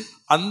போட்டு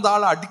அந்த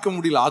ஆளை அடிக்க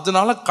முடியல.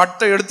 அதனால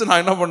கட்டை எடுத்து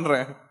நான் என்ன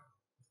பண்றேன்,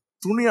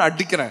 துணியை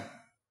அடிக்கிறேன்.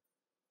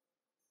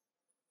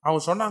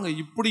 அவங்க சொன்னாங்க,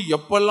 இப்படி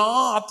எப்பெல்லாம்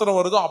ஆத்திரம்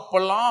வருதோ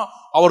அப்பெல்லாம்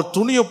அவர்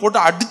துணியை போட்டு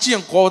அடிச்சு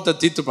என் கோவத்தை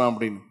தீர்த்துப்பேன்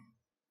அப்படின்னு.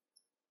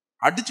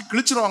 அடிச்சு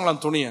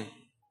கிழிச்சிருவாங்களாம் துணியை.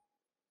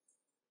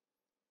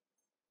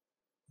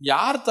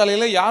 யார்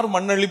தலையில யார்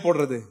மண்ணள்ளி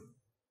போடுறது?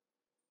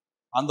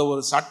 அந்த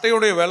ஒரு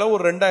சட்டையுடைய விலை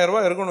ஒரு 2000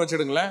 ரூபாய் இருக்குன்னு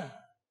வச்சிடுங்களேன்.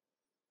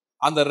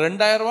 அந்த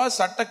 2000 ரூபாய்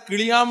சட்டை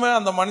கிழியாம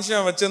அந்த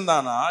மனுஷன்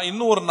வச்சிருந்தானா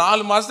இன்னும் ஒரு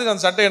 4 மாசத்துக்கு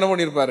அந்த சட்டை என்ன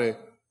பண்ணிருப்பாரு,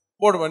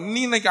 போடுவேன். நீ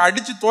இன்னைக்கு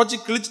அடிச்சு தோச்சி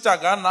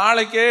கிழிச்சிட்டாக்கா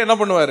நாளைக்கே என்ன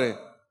பண்ணுவாரு,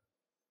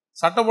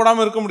 சட்டை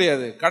போடாம இருக்க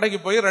முடியாது. கடைக்கு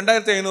போய்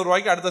 2500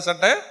 ரூபாய்க்கு அடுத்த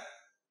சட்டை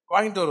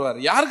வாங்கிட்டு வருவார்.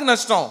 யாருக்கு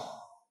நஷ்டம்?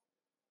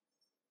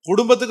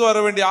 குடும்பத்துக்கு வர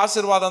வேண்டிய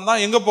ஆசீர்வாதம்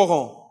தான் எங்க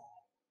போகும்,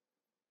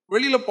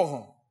 வெளியில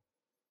போகும்.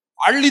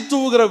 அள்ளி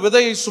தூவுகிற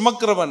விதையை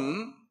சுமக்கிறவன்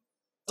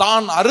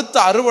தான் அறுத்த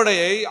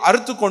அறுவடையை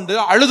அறுத்து கொண்டு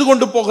அழுது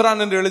கொண்டு போகிறான்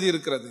என்று எழுதி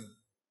இருக்கிறது.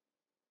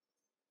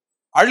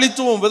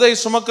 அள்ளித்துவம் விதை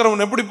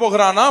சுமக்கிறவன் எப்படி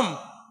போகிறானாம்,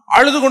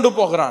 அழுது கொண்டு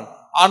போகிறான்.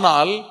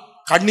 ஆனால்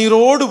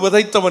கண்ணீரோடு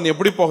விதைத்தவன்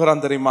எப்படி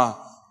போகிறான் தெரியுமா,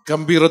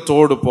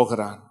 கம்பீரத்தோடு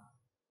போகிறான்.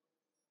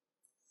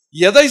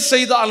 எதை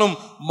செய்தாலும்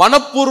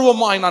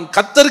மனப்பூர்வமாய் நான்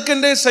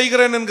கர்த்தருக்கென்றே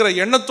செய்கிறேன் என்கிற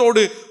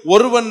எண்ணத்தோடு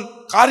ஒருவன்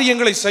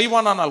காரியங்களை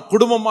செய்வானால்,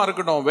 குடும்பமா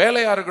இருக்கட்டும்,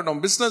 வேலையா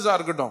இருக்கட்டும், பிசினஸா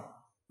இருக்கட்டும்,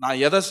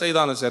 நான் எதை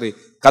செய்தாலும் சரி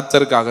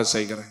கர்த்தருக்காக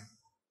செய்கிறேன்.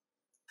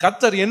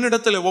 கர்த்தர்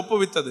என்னிடத்தில்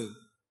ஒப்புவித்தது.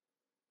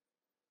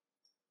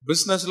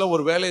 பிசினஸ்ல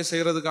ஒரு வேலையை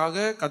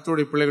செய்யறதுக்காக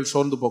கர்த்தருடைய பிள்ளைகள்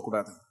சோர்ந்து போக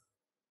கூடாது.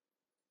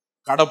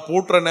 கடை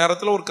பூட்டுற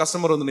நேரத்துல ஒரு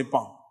கஸ்டமர் வந்து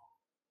நிற்பான்,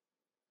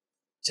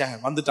 சே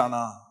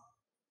வந்துட்டானா,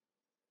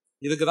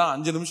 இதுக்குதான்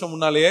 5 நிமிஷம்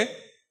முன்னாலேயே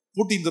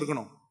பூட்டி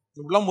இருந்திருக்கணும்,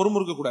 இப்படிலாம்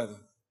முறுமுறுக்க கூடாது.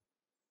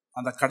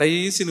 அந்த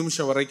கடைசி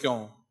நிமிஷம்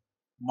வரைக்கும்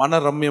மன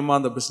ரம்யமா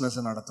அந்த பிசினஸ்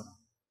நடத்தணும்.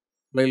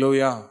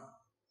 ஹல்லேலூயா.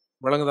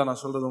 விளங்குதா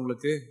நான் சொல்றது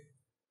உங்களுக்கு?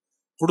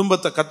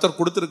 குடும்பத்தை கர்த்தர்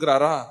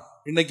கொடுத்திருக்கிறாரா?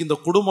 இன்னைக்கு இந்த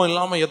குடும்பம்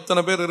இல்லாம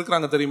எத்தனை பேர்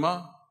இருக்கிறாங்க தெரியுமா?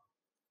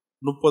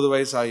 30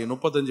 வயசாகி,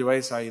 35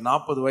 வயசாகி,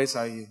 40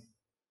 வயசாகி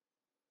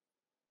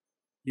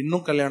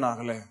இன்னும் கல்யாணம்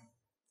ஆகல,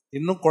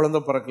 இன்னும் குழந்தை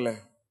பிறக்கல,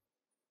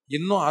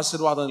 இன்னும்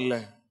ஆசீர்வாதம் இல்லை.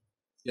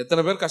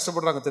 எத்தனை பேர்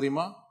கஷ்டப்படுறாங்க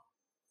தெரியுமா?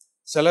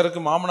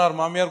 சிலருக்கு மாமனார்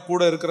மாமியார்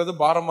கூட இருக்கிறது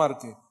பாரமா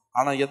இருக்கு.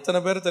 ஆனா எத்தனை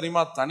பேர்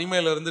தெரியுமா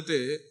தனிமையில இருந்துட்டு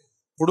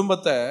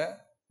குடும்பத்தை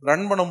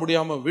ரன் பண்ண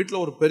முடியாம வீட்டுல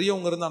ஒரு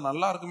பெரியவங்க இருந்தா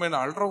நல்லா இருக்குமே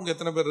அல்றவங்க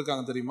எத்தனை பேர்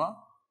இருக்காங்க தெரியுமா?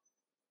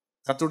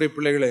 கர்த்தருடைய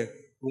பிள்ளைகளே,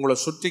 உங்களை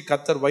சுற்றி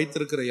கர்த்தர்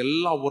வைத்திருக்கிற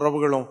எல்லா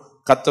உறவுகளும்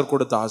கர்த்தர்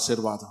கொடுத்த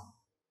ஆசீர்வாதம்.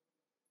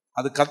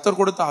 அது கர்த்தர்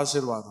கொடுத்த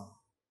ஆசீர்வாதம்.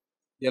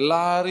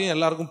 எல்லாரையும்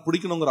எல்லாருக்கும்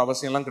பிடிக்கணுங்கிற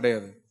அவசியம் எல்லாம்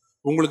கிடையாது.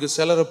 உங்களுக்கு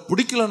சிலரை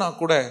பிடிக்கலனா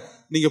கூட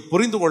நீங்க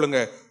புரிந்து கொள்ளுங்க,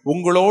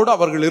 உங்களோடு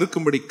அவர்கள்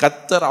இருக்கும்படி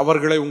கர்த்தர்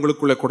அவர்களை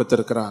உங்களுக்குள்ளே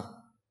கொடுத்திருக்கிறார்.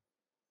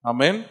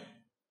 ஆமென்.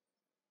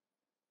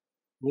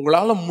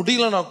 உங்களால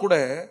முடியலனா கூட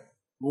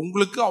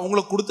உங்களுக்கு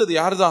அவங்களை கொடுத்தது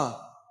யாருதான்?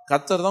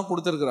 கர்த்தர் தான்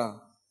கொடுத்திருக்கிறார்.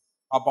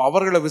 அப்ப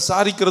அவர்களை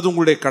விசாரிக்கிறது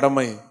உங்களுடைய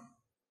கடமை,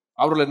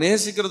 அவர்களை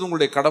நேசிக்கிறது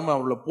உங்களுடைய கடமை,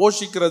 அவர்களை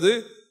போஷிக்கிறது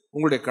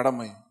உங்களுடைய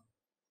கடமை.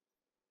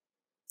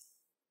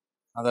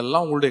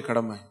 அதெல்லாம் உங்களுடைய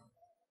கடமை.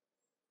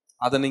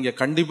 அதை நீங்க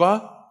கண்டிப்பா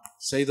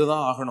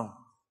செய்துதான் ஆகணும்.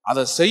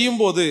 அதை செய்யும்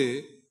போது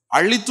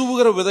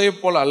அழித்துவுகிற விதையை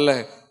போல அல்ல,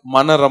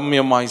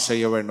 மனரம்யமாய்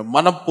செய்ய வேண்டும்,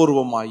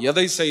 மனப்பூர்வமாய்.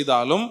 எதை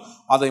செய்தாலும்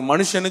அதை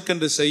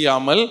மனுஷனுக்கென்று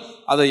செய்யாமல்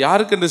அதை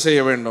யாருக்கென்று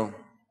செய்ய வேண்டும்?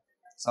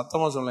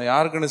 சத்தமா சொல்ல,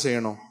 யாருக்குன்னு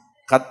செய்யணும்?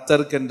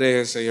 கர்த்தருக்கென்றே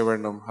செய்ய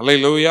வேண்டும்.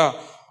 ஹல்லேலூயா.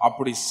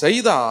 அப்படி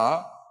செய்தா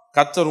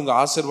கர்த்தர் உங்க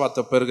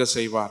ஆசீர்வாதத்தை பெருக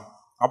செய்வார்.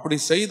 அப்படி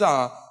செய்தா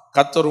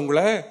கர்த்தர்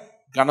உங்களை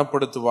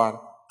கனப்படுத்துவார்.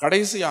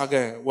 கடைசியாக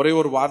ஒரே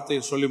ஒரு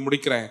வார்த்தையை சொல்லி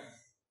முடிக்கிறேன்.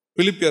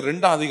 பிலிப்பியர்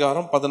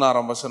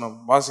 2:16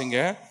 வாசிங்க.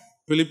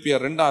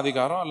 பிலிப்பியர்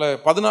 2 அல்ல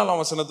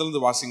 14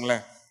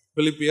 வாசிங்களேன்.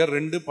 பிலிப்பியர்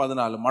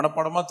 2:14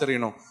 மனப்பாடமா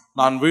தெரியணும்.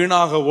 நான்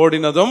வீணாக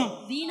ஓடினதும்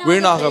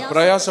வீணாக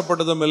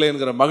பிரயாசப்பட்டதும் இல்லை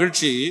என்கிற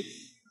மகிழ்ச்சி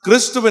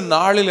கிறிஸ்துவின்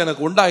நாளில்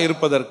எனக்கு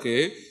உண்டாயிருப்பதற்கு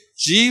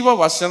ஜீவ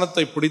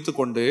வசனத்தை பிடித்து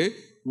கொண்டு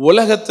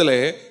உலகத்திலே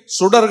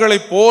சுடர்களை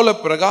போல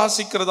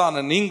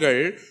பிரகாசிக்கிறதான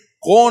நீங்கள்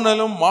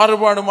கோணலும்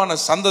மாறுபாடுமான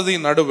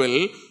சந்ததியின் நடுவில்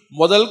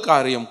முதல்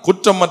காரியம்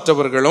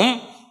குற்றமற்றவர்களும்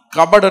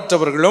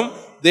கபடற்றவர்களும்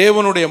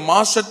தேவனுடைய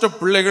மாசற்ற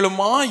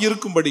பிள்ளைகளுமா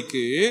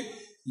இருக்கும்படிக்கு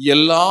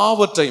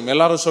எல்லாவற்றையும்,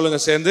 எல்லாரும் சொல்லுங்க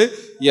சேர்ந்து,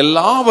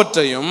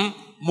 எல்லாவற்றையும்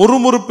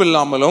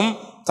முறுமுறுப்பில்லாமலும்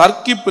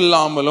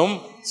தர்க்கிப்பில்லாமலும்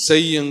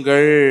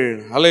செய்யுங்கள்.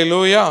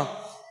 ஹல்லேலூயா.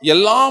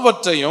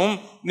 எல்லாவற்றையும்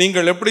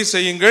நீங்கள் எப்படி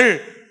செய்யுங்கள்?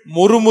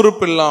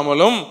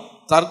 முறுமுறுப்பில்லாமலும்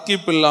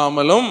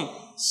தர்க்கிப்பில்லாமலும்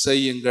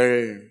செய்யுங்கள்.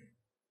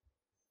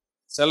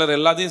 சிலர்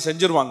எல்லாத்தையும்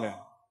செஞ்சிருவாங்க,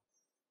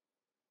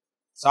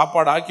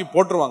 சாப்பாடு ஆக்கி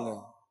போட்டுருவாங்க.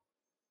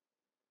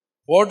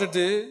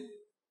 போட்டுட்டு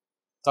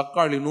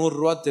தக்காளி 100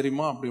 ரூபா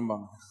தெரியுமா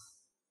அப்படிம்பாங்க.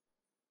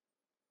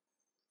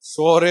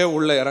 சோறே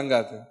உள்ள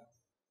இறங்காது.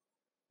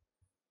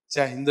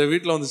 சே, இந்த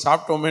வீட்டுல வந்து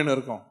சாப்பிட்டோமேன்னு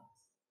இருக்கும்.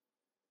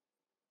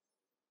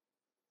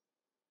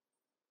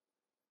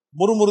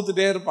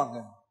 முறுமுறுத்துட்டே இருப்பாங்க.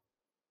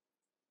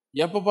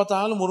 எப்ப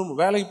பார்த்தாலும்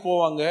வேலைக்கு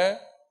போவாங்க,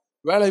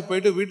 வேலைக்கு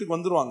போயிட்டு வீட்டுக்கு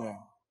வந்துருவாங்க.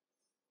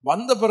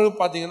 வந்த பிறகு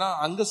பாத்தீங்கன்னா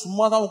அங்க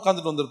சும்மா தான்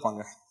உட்காந்துட்டு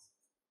வந்திருப்பாங்க.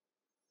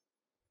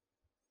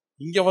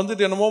 இங்க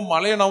வந்துட்டு என்னமோ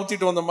மலையை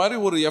நவுத்திட்டு வந்த மாதிரி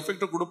ஒரு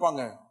எஃபெக்ட்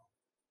கொடுப்பாங்க.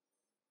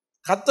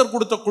 கர்த்தர்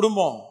கொடுத்த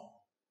குடும்பம்,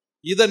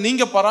 இதை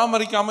நீங்க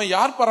பராமரிக்காம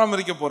யார்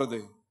பராமரிக்க போறது?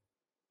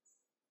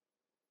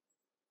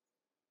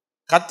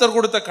 கர்த்தர்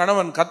கொடுத்த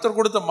கணவன், கர்த்தர்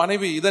கொடுத்த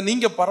மனைவி, இதை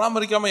நீங்க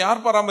பராமரிக்காம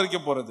யார் பராமரிக்க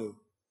போறது?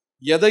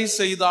 எதை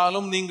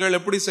செய்தாலும் நீங்கள்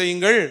எப்படி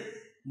செய்யுங்கள்?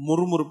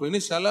 முறுமுறுப்பு.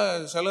 இனி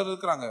சிலர்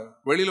இருக்கிறாங்க,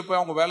 வெளியில போய்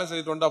அவங்க வேலை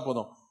செய்துட்டு வந்தா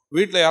போதும்.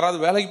 வீட்டுல யாராவது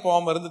வேலைக்கு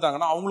போகாம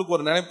இருந்துட்டாங்கன்னா அவங்களுக்கு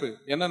ஒரு நினைப்பு.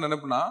 என்ன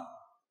நினைப்புனா,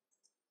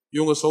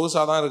 இவங்க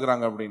சொகுசாதான்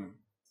இருக்கிறாங்க அப்படின்னு.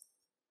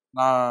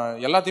 நான்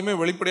எல்லாத்தையுமே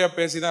வெளிப்படையா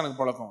பேசிதான் எனக்கு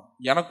பழக்கம்.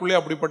 எனக்குள்ளே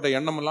அப்படிப்பட்ட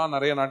எண்ணம் எல்லாம்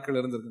நிறைய நாட்கள்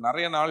இருந்திருக்கு.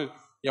 நிறைய நாள்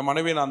என்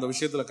மனைவியை நான் அந்த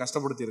விஷயத்துல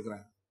கஷ்டப்படுத்தி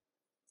இருக்கிறேன்.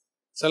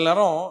 சில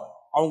நேரம்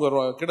அவங்க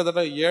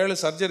கிட்டத்தட்ட 7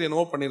 சர்ஜரி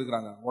என்னவோ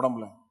பண்ணியிருக்கிறாங்க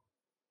உடம்புல.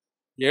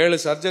 7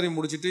 சர்ஜரி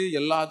முடிச்சுட்டு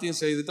எல்லாத்தையும்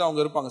செய்துட்டு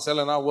அவங்க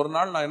இருப்பாங்க. ஒரு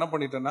நாள் நான் என்ன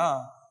பண்ணிட்டேன்னா,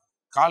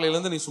 காலையில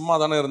இருந்து நீ சும்மா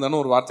தானே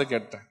இருந்தேன்னு ஒரு வார்த்தை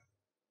கேட்டேன்.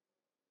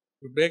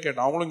 இப்படியே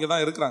கேட்டேன். அவங்களும் இங்கே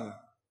தான் இருக்கிறாங்க.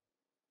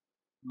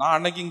 நான்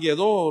அன்னைக்கு இங்கே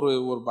ஏதோ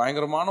ஒரு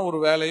பயங்கரமான ஒரு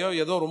வேலையோ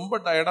ஏதோ ரொம்ப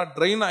டயர்டா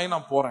ட்ரெயின் ஆகி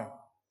நான் போறேன்.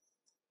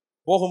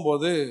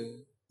 போகும்போது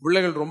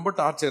பிள்ளைகள் ரொம்ப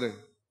டார்ச்சரு.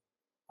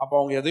 அப்போ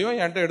அவங்க எதையோ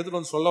என்கிட்ட எடுத்துட்டு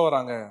வந்து சொல்ல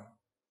வராங்க.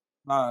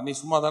 நீ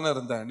சும்மா தானே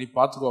இருந்த, நீ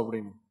பார்த்துக்கோ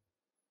அப்படின்னு.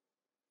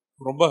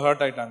 ரொம்ப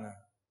ஹர்ட் ஆயிட்டாங்க.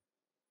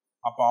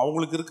 அப்போ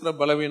அவங்களுக்கு இருக்கிற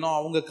பலவீனம்,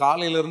 அவங்க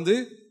காலையில இருந்து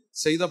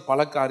செய்த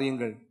பல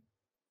காரியங்கள்.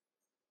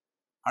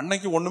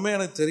 அன்னைக்கு ஒண்ணுமே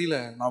எனக்கு தெரியல,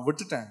 நான்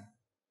விட்டுட்டேன்.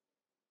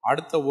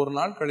 அடுத்த ஒரு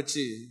நாள்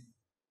கழிச்சு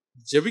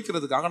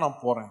ஜெபிக்கிறதுக்காக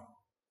நான் போறேன்.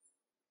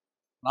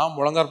 நான்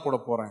முழங்கார் போட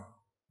போறேன்.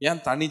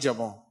 ஏன் தனி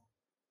ஜெபம்?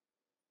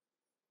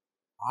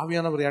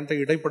 ஆவியானவர்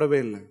என்கிட்ட இடைப்படவே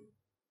இல்லை,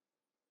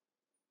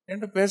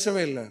 என்கிட்ட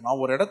பேசவே இல்லை.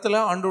 நான் ஒரு இடத்துல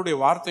ஆண்டவருடைய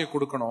வார்த்தையை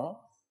கொடுக்கணும்.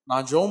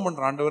 நான் ஜெபம்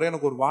பண்றேன், ஆண்டவரே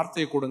எனக்கு ஒரு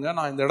வார்த்தையை கொடுங்க,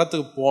 நான் இந்த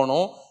இடத்துக்கு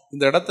போகணும்,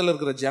 இந்த இடத்துல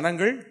இருக்கிற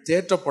ஜனங்கள்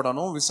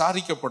தேற்றப்படணும்,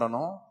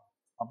 விசாரிக்கப்படணும்.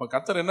 அப்ப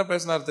கர்த்தர் என்ன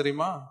பேசினார்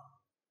தெரியுமா?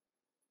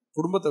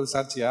 குடும்பத்தை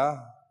விசாரிச்சியா?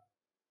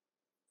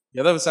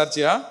 எதை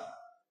விசாரிச்சியா?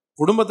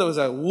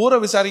 குடும்பத்தை ஊரை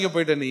விசாரிக்க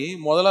போயிட்ட நீ.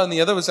 முதல்ல நீ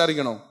எதை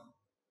விசாரிக்கணும்?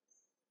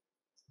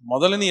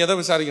 முதல்ல நீ எதை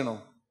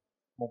விசாரிக்கணும்?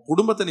 உன்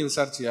குடும்பத்தை நீ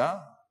விசாரிச்சியா?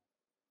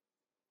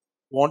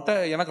 உன்கிட்ட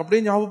எனக்கு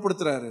அப்படியே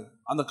ஞாபகப்படுத்துறாரு.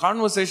 அந்த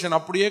கான்வர்சேஷன்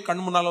அப்படியே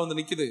கண் முன்னால வந்து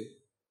நிக்குது.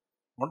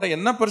 உன்கிட்ட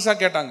என்ன பெருசா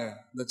கேட்டாங்க?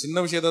 இந்த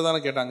சின்ன விஷயத்த தானே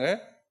கேட்டாங்க.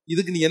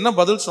 இதுக்கு நீ என்ன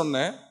பதில்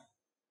சொன்ன?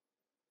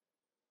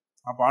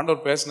 அப்ப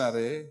ஆண்டவர்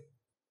பேசினாரு,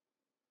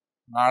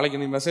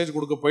 நாளைக்கு நீ மெசேஜ்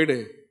கொடுக்க போயிடு,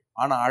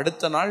 ஆனா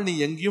அடுத்த நாள் நீ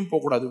எங்கேயும்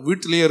போக கூடாது,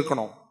 வீட்டிலேயே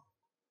இருக்கணும்.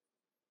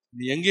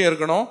 நீ எங்கே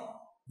இருக்கணும்?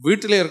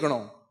 வீட்டிலே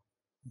இருக்கணும்.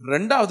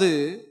 2வது,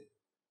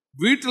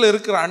 வீட்டுல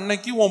இருக்கிற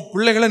அன்னைக்கு உன்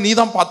பிள்ளைகளை நீ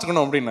தான்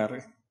பார்த்துக்கணும் அப்படின்னாரு.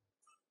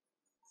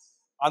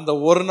 அந்த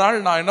ஒரு நாள்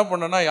நான் என்ன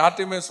பண்ணேன்னா,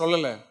 யார்ட்டையுமே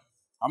சொல்லல,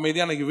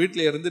 அமைதியா அன்னைக்கு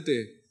வீட்டில இருந்துட்டு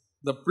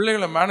இந்த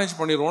பிள்ளைகளை மேனேஜ்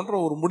பண்ணிடுவோன்ற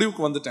ஒரு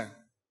முடிவுக்கு வந்துட்டேன்.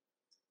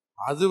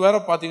 அது வேற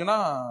பாத்தீங்கன்னா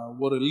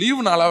ஒரு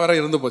லீவு நாளா வேற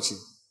இருந்து போச்சு.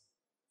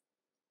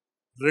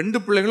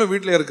 2 பிள்ளைகளும்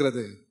வீட்டில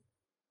இருக்கிறது.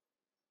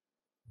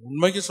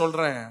 உண்மைக்கு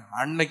சொல்றேன்,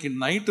 அன்னைக்கு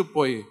நைட்டு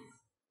போய்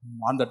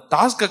அந்த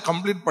டாஸ்கை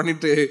கம்ப்ளீட்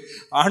பண்ணிட்டு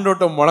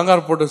ஆண்டோட்ட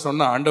முழங்கார் போட்டு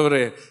சொன்ன,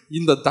 ஆண்டவரே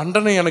இந்த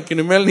தண்டனை எனக்கு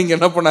இனிமேல் நீங்க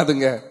என்ன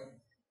பண்ணாதுங்க,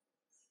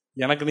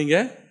 எனக்கு நீங்க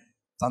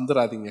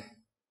தந்துடாதீங்க.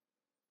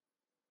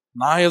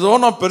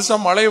 நான் பெருசா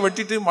மலையை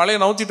வெட்டிட்டு மலையை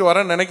நவுத்திட்டு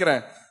வரேன்னு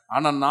நினைக்கிறேன்.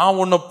 ஆனா நான்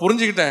உன்னை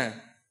புரிஞ்சுக்கிட்டேன்.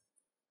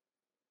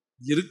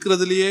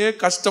 இருக்கிறதுலயே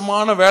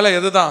கஷ்டமான வேலை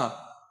எதுதான்?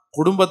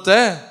 குடும்பத்தை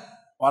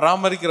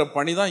பராமரிக்கிற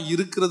பணி தான்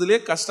இருக்கிறதுலே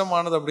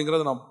கஷ்டமானது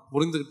அப்படிங்கறத நான்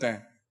புரிந்துக்கிட்டேன்.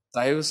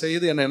 தயவு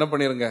செய்து என்ன என்ன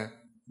பண்ணிருங்க,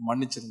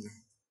 மன்னிச்சிருங்க.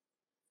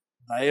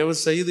 தயவு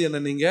செய்து என்ன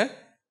நீங்க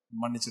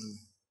மன்னிச்சிருங்க.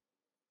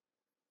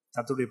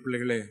 கர்த்தருடைய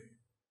பிள்ளைகளே,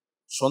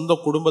 சொந்த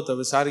குடும்பத்தை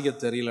விசாரிக்க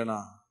தெரியலனா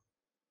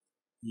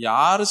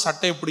யாரு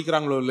சட்டையை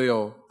பிடிக்கிறாங்களோ இல்லையோ,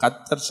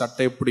 கர்த்தர்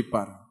சட்டையை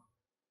பிடிப்பார்.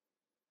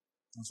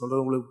 நான்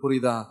சொல்றது உங்களுக்கு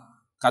புரியுதா?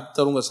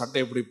 கர்த்தர் உங்க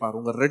சட்டையை பிடிப்பார்.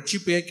 உங்க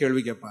ரட்சிப்பையே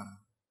கேள்வி கேட்பார்.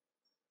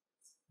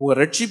 உங்க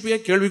ரட்சிப்பையே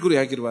கேள்விக்குறி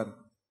ஆக்கிடுவார்.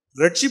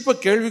 ரட்சிப்பை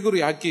கேள்விக்குறி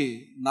ஆக்கி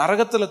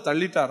நரகத்துல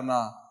தள்ளிட்டார்னா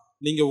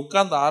நீங்க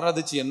உட்கார்ந்து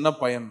ஆராதிச்சு என்ன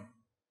பயன்?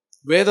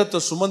 வேதத்தை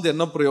சுமந்து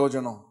என்ன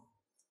பிரயோஜனம்?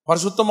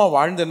 பரிசுத்தமா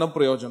வாழ்ந்து என்ன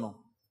பிரயோஜனம்?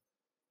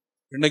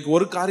 இன்னைக்கு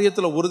ஒரு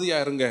காரியத்துல உறுதியா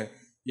இருங்க.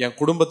 என்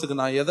குடும்பத்துக்கு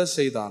நான் எதை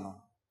செய்தாலும்,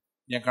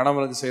 என்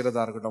கணவனுக்கு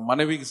செய்யறதா இருக்கட்டும்,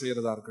 மனைவிக்கு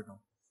செய்யறதா இருக்கட்டும்,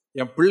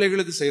 என்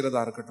பிள்ளைகளுக்கு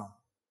செய்யறதா இருக்கட்டும்,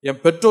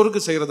 என்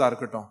பெற்றோருக்கு செய்யறதா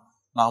இருக்கட்டும்,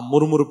 நான்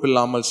முறுமுறுப்பு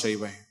இல்லாமல்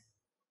செய்வேன்,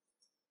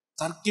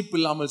 தர்க்கிப்பு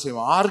இல்லாமல்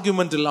செய்வேன்,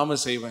 ஆர்குமெண்ட்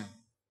இல்லாமல் செய்வேன்.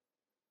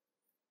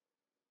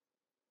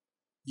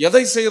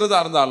 எதை செய்யறதா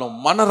இருந்தாலும்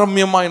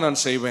மனரம்யமாய்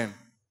நான் செய்வேன்.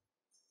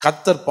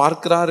 கர்த்தர்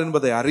பார்க்கிறார்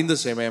என்பதை அறிந்து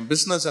செய்வேன். என்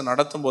பிசினஸ்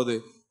நடத்தும் போது,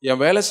 என்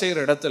வேலை செய்யற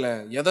இடத்துல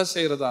எதை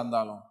செய்யறதா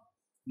இருந்தாலும்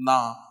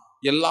நான்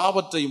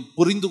எல்லாவற்றையும்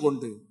புரிந்து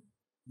கொண்டு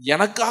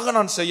எனக்காக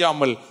நான்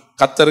செய்யாமல்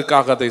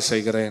கர்த்தருக்காக அதை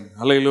செய்கிறேன்.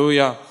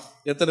 அல்லேலூயா.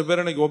 எத்தனை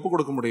பேர் இன்னைக்கு ஒப்பு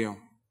கொடுக்க முடியும்?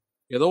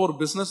 ஏதோ ஒரு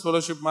பிசினஸ்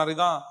ஃபெலோஷிப் மாதிரி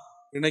தான்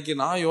இன்னைக்கு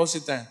நான்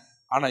யோசித்தேன்.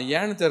 ஆனா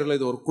ஏன்னு தெரியல,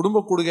 இது ஒரு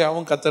குடும்ப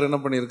கூடுகையாகவும் கர்த்தர் என்ன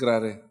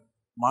பண்ணியிருக்கிறாரு,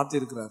 மாத்தி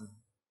இருக்கிறாரு.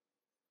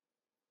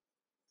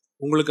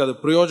 உங்களுக்கு அது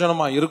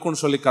பிரயோஜனமா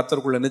இருக்கும்னு சொல்லி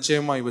கர்த்தருக்குள்ள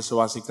நிச்சயமா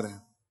விசுவாசிக்கிறேன்.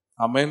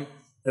 ஆமென்.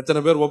 எத்தனை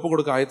பேர் ஒப்பு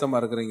கொடுக்க ஆயத்தமா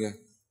இருக்கிறீங்க?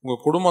 உங்க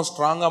குடும்பம்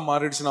ஸ்ட்ராங்கா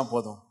மாறிடுச்சுன்னா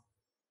போதும்.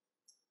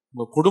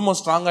 உங்க குடும்பம்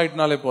ஸ்ட்ராங்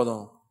ஆயிட்டுனாலே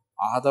போதும்.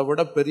 அதை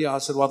விட பெரிய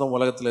ஆசீர்வாதம்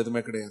உலகத்துல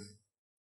எதுவுமே கிடையாது.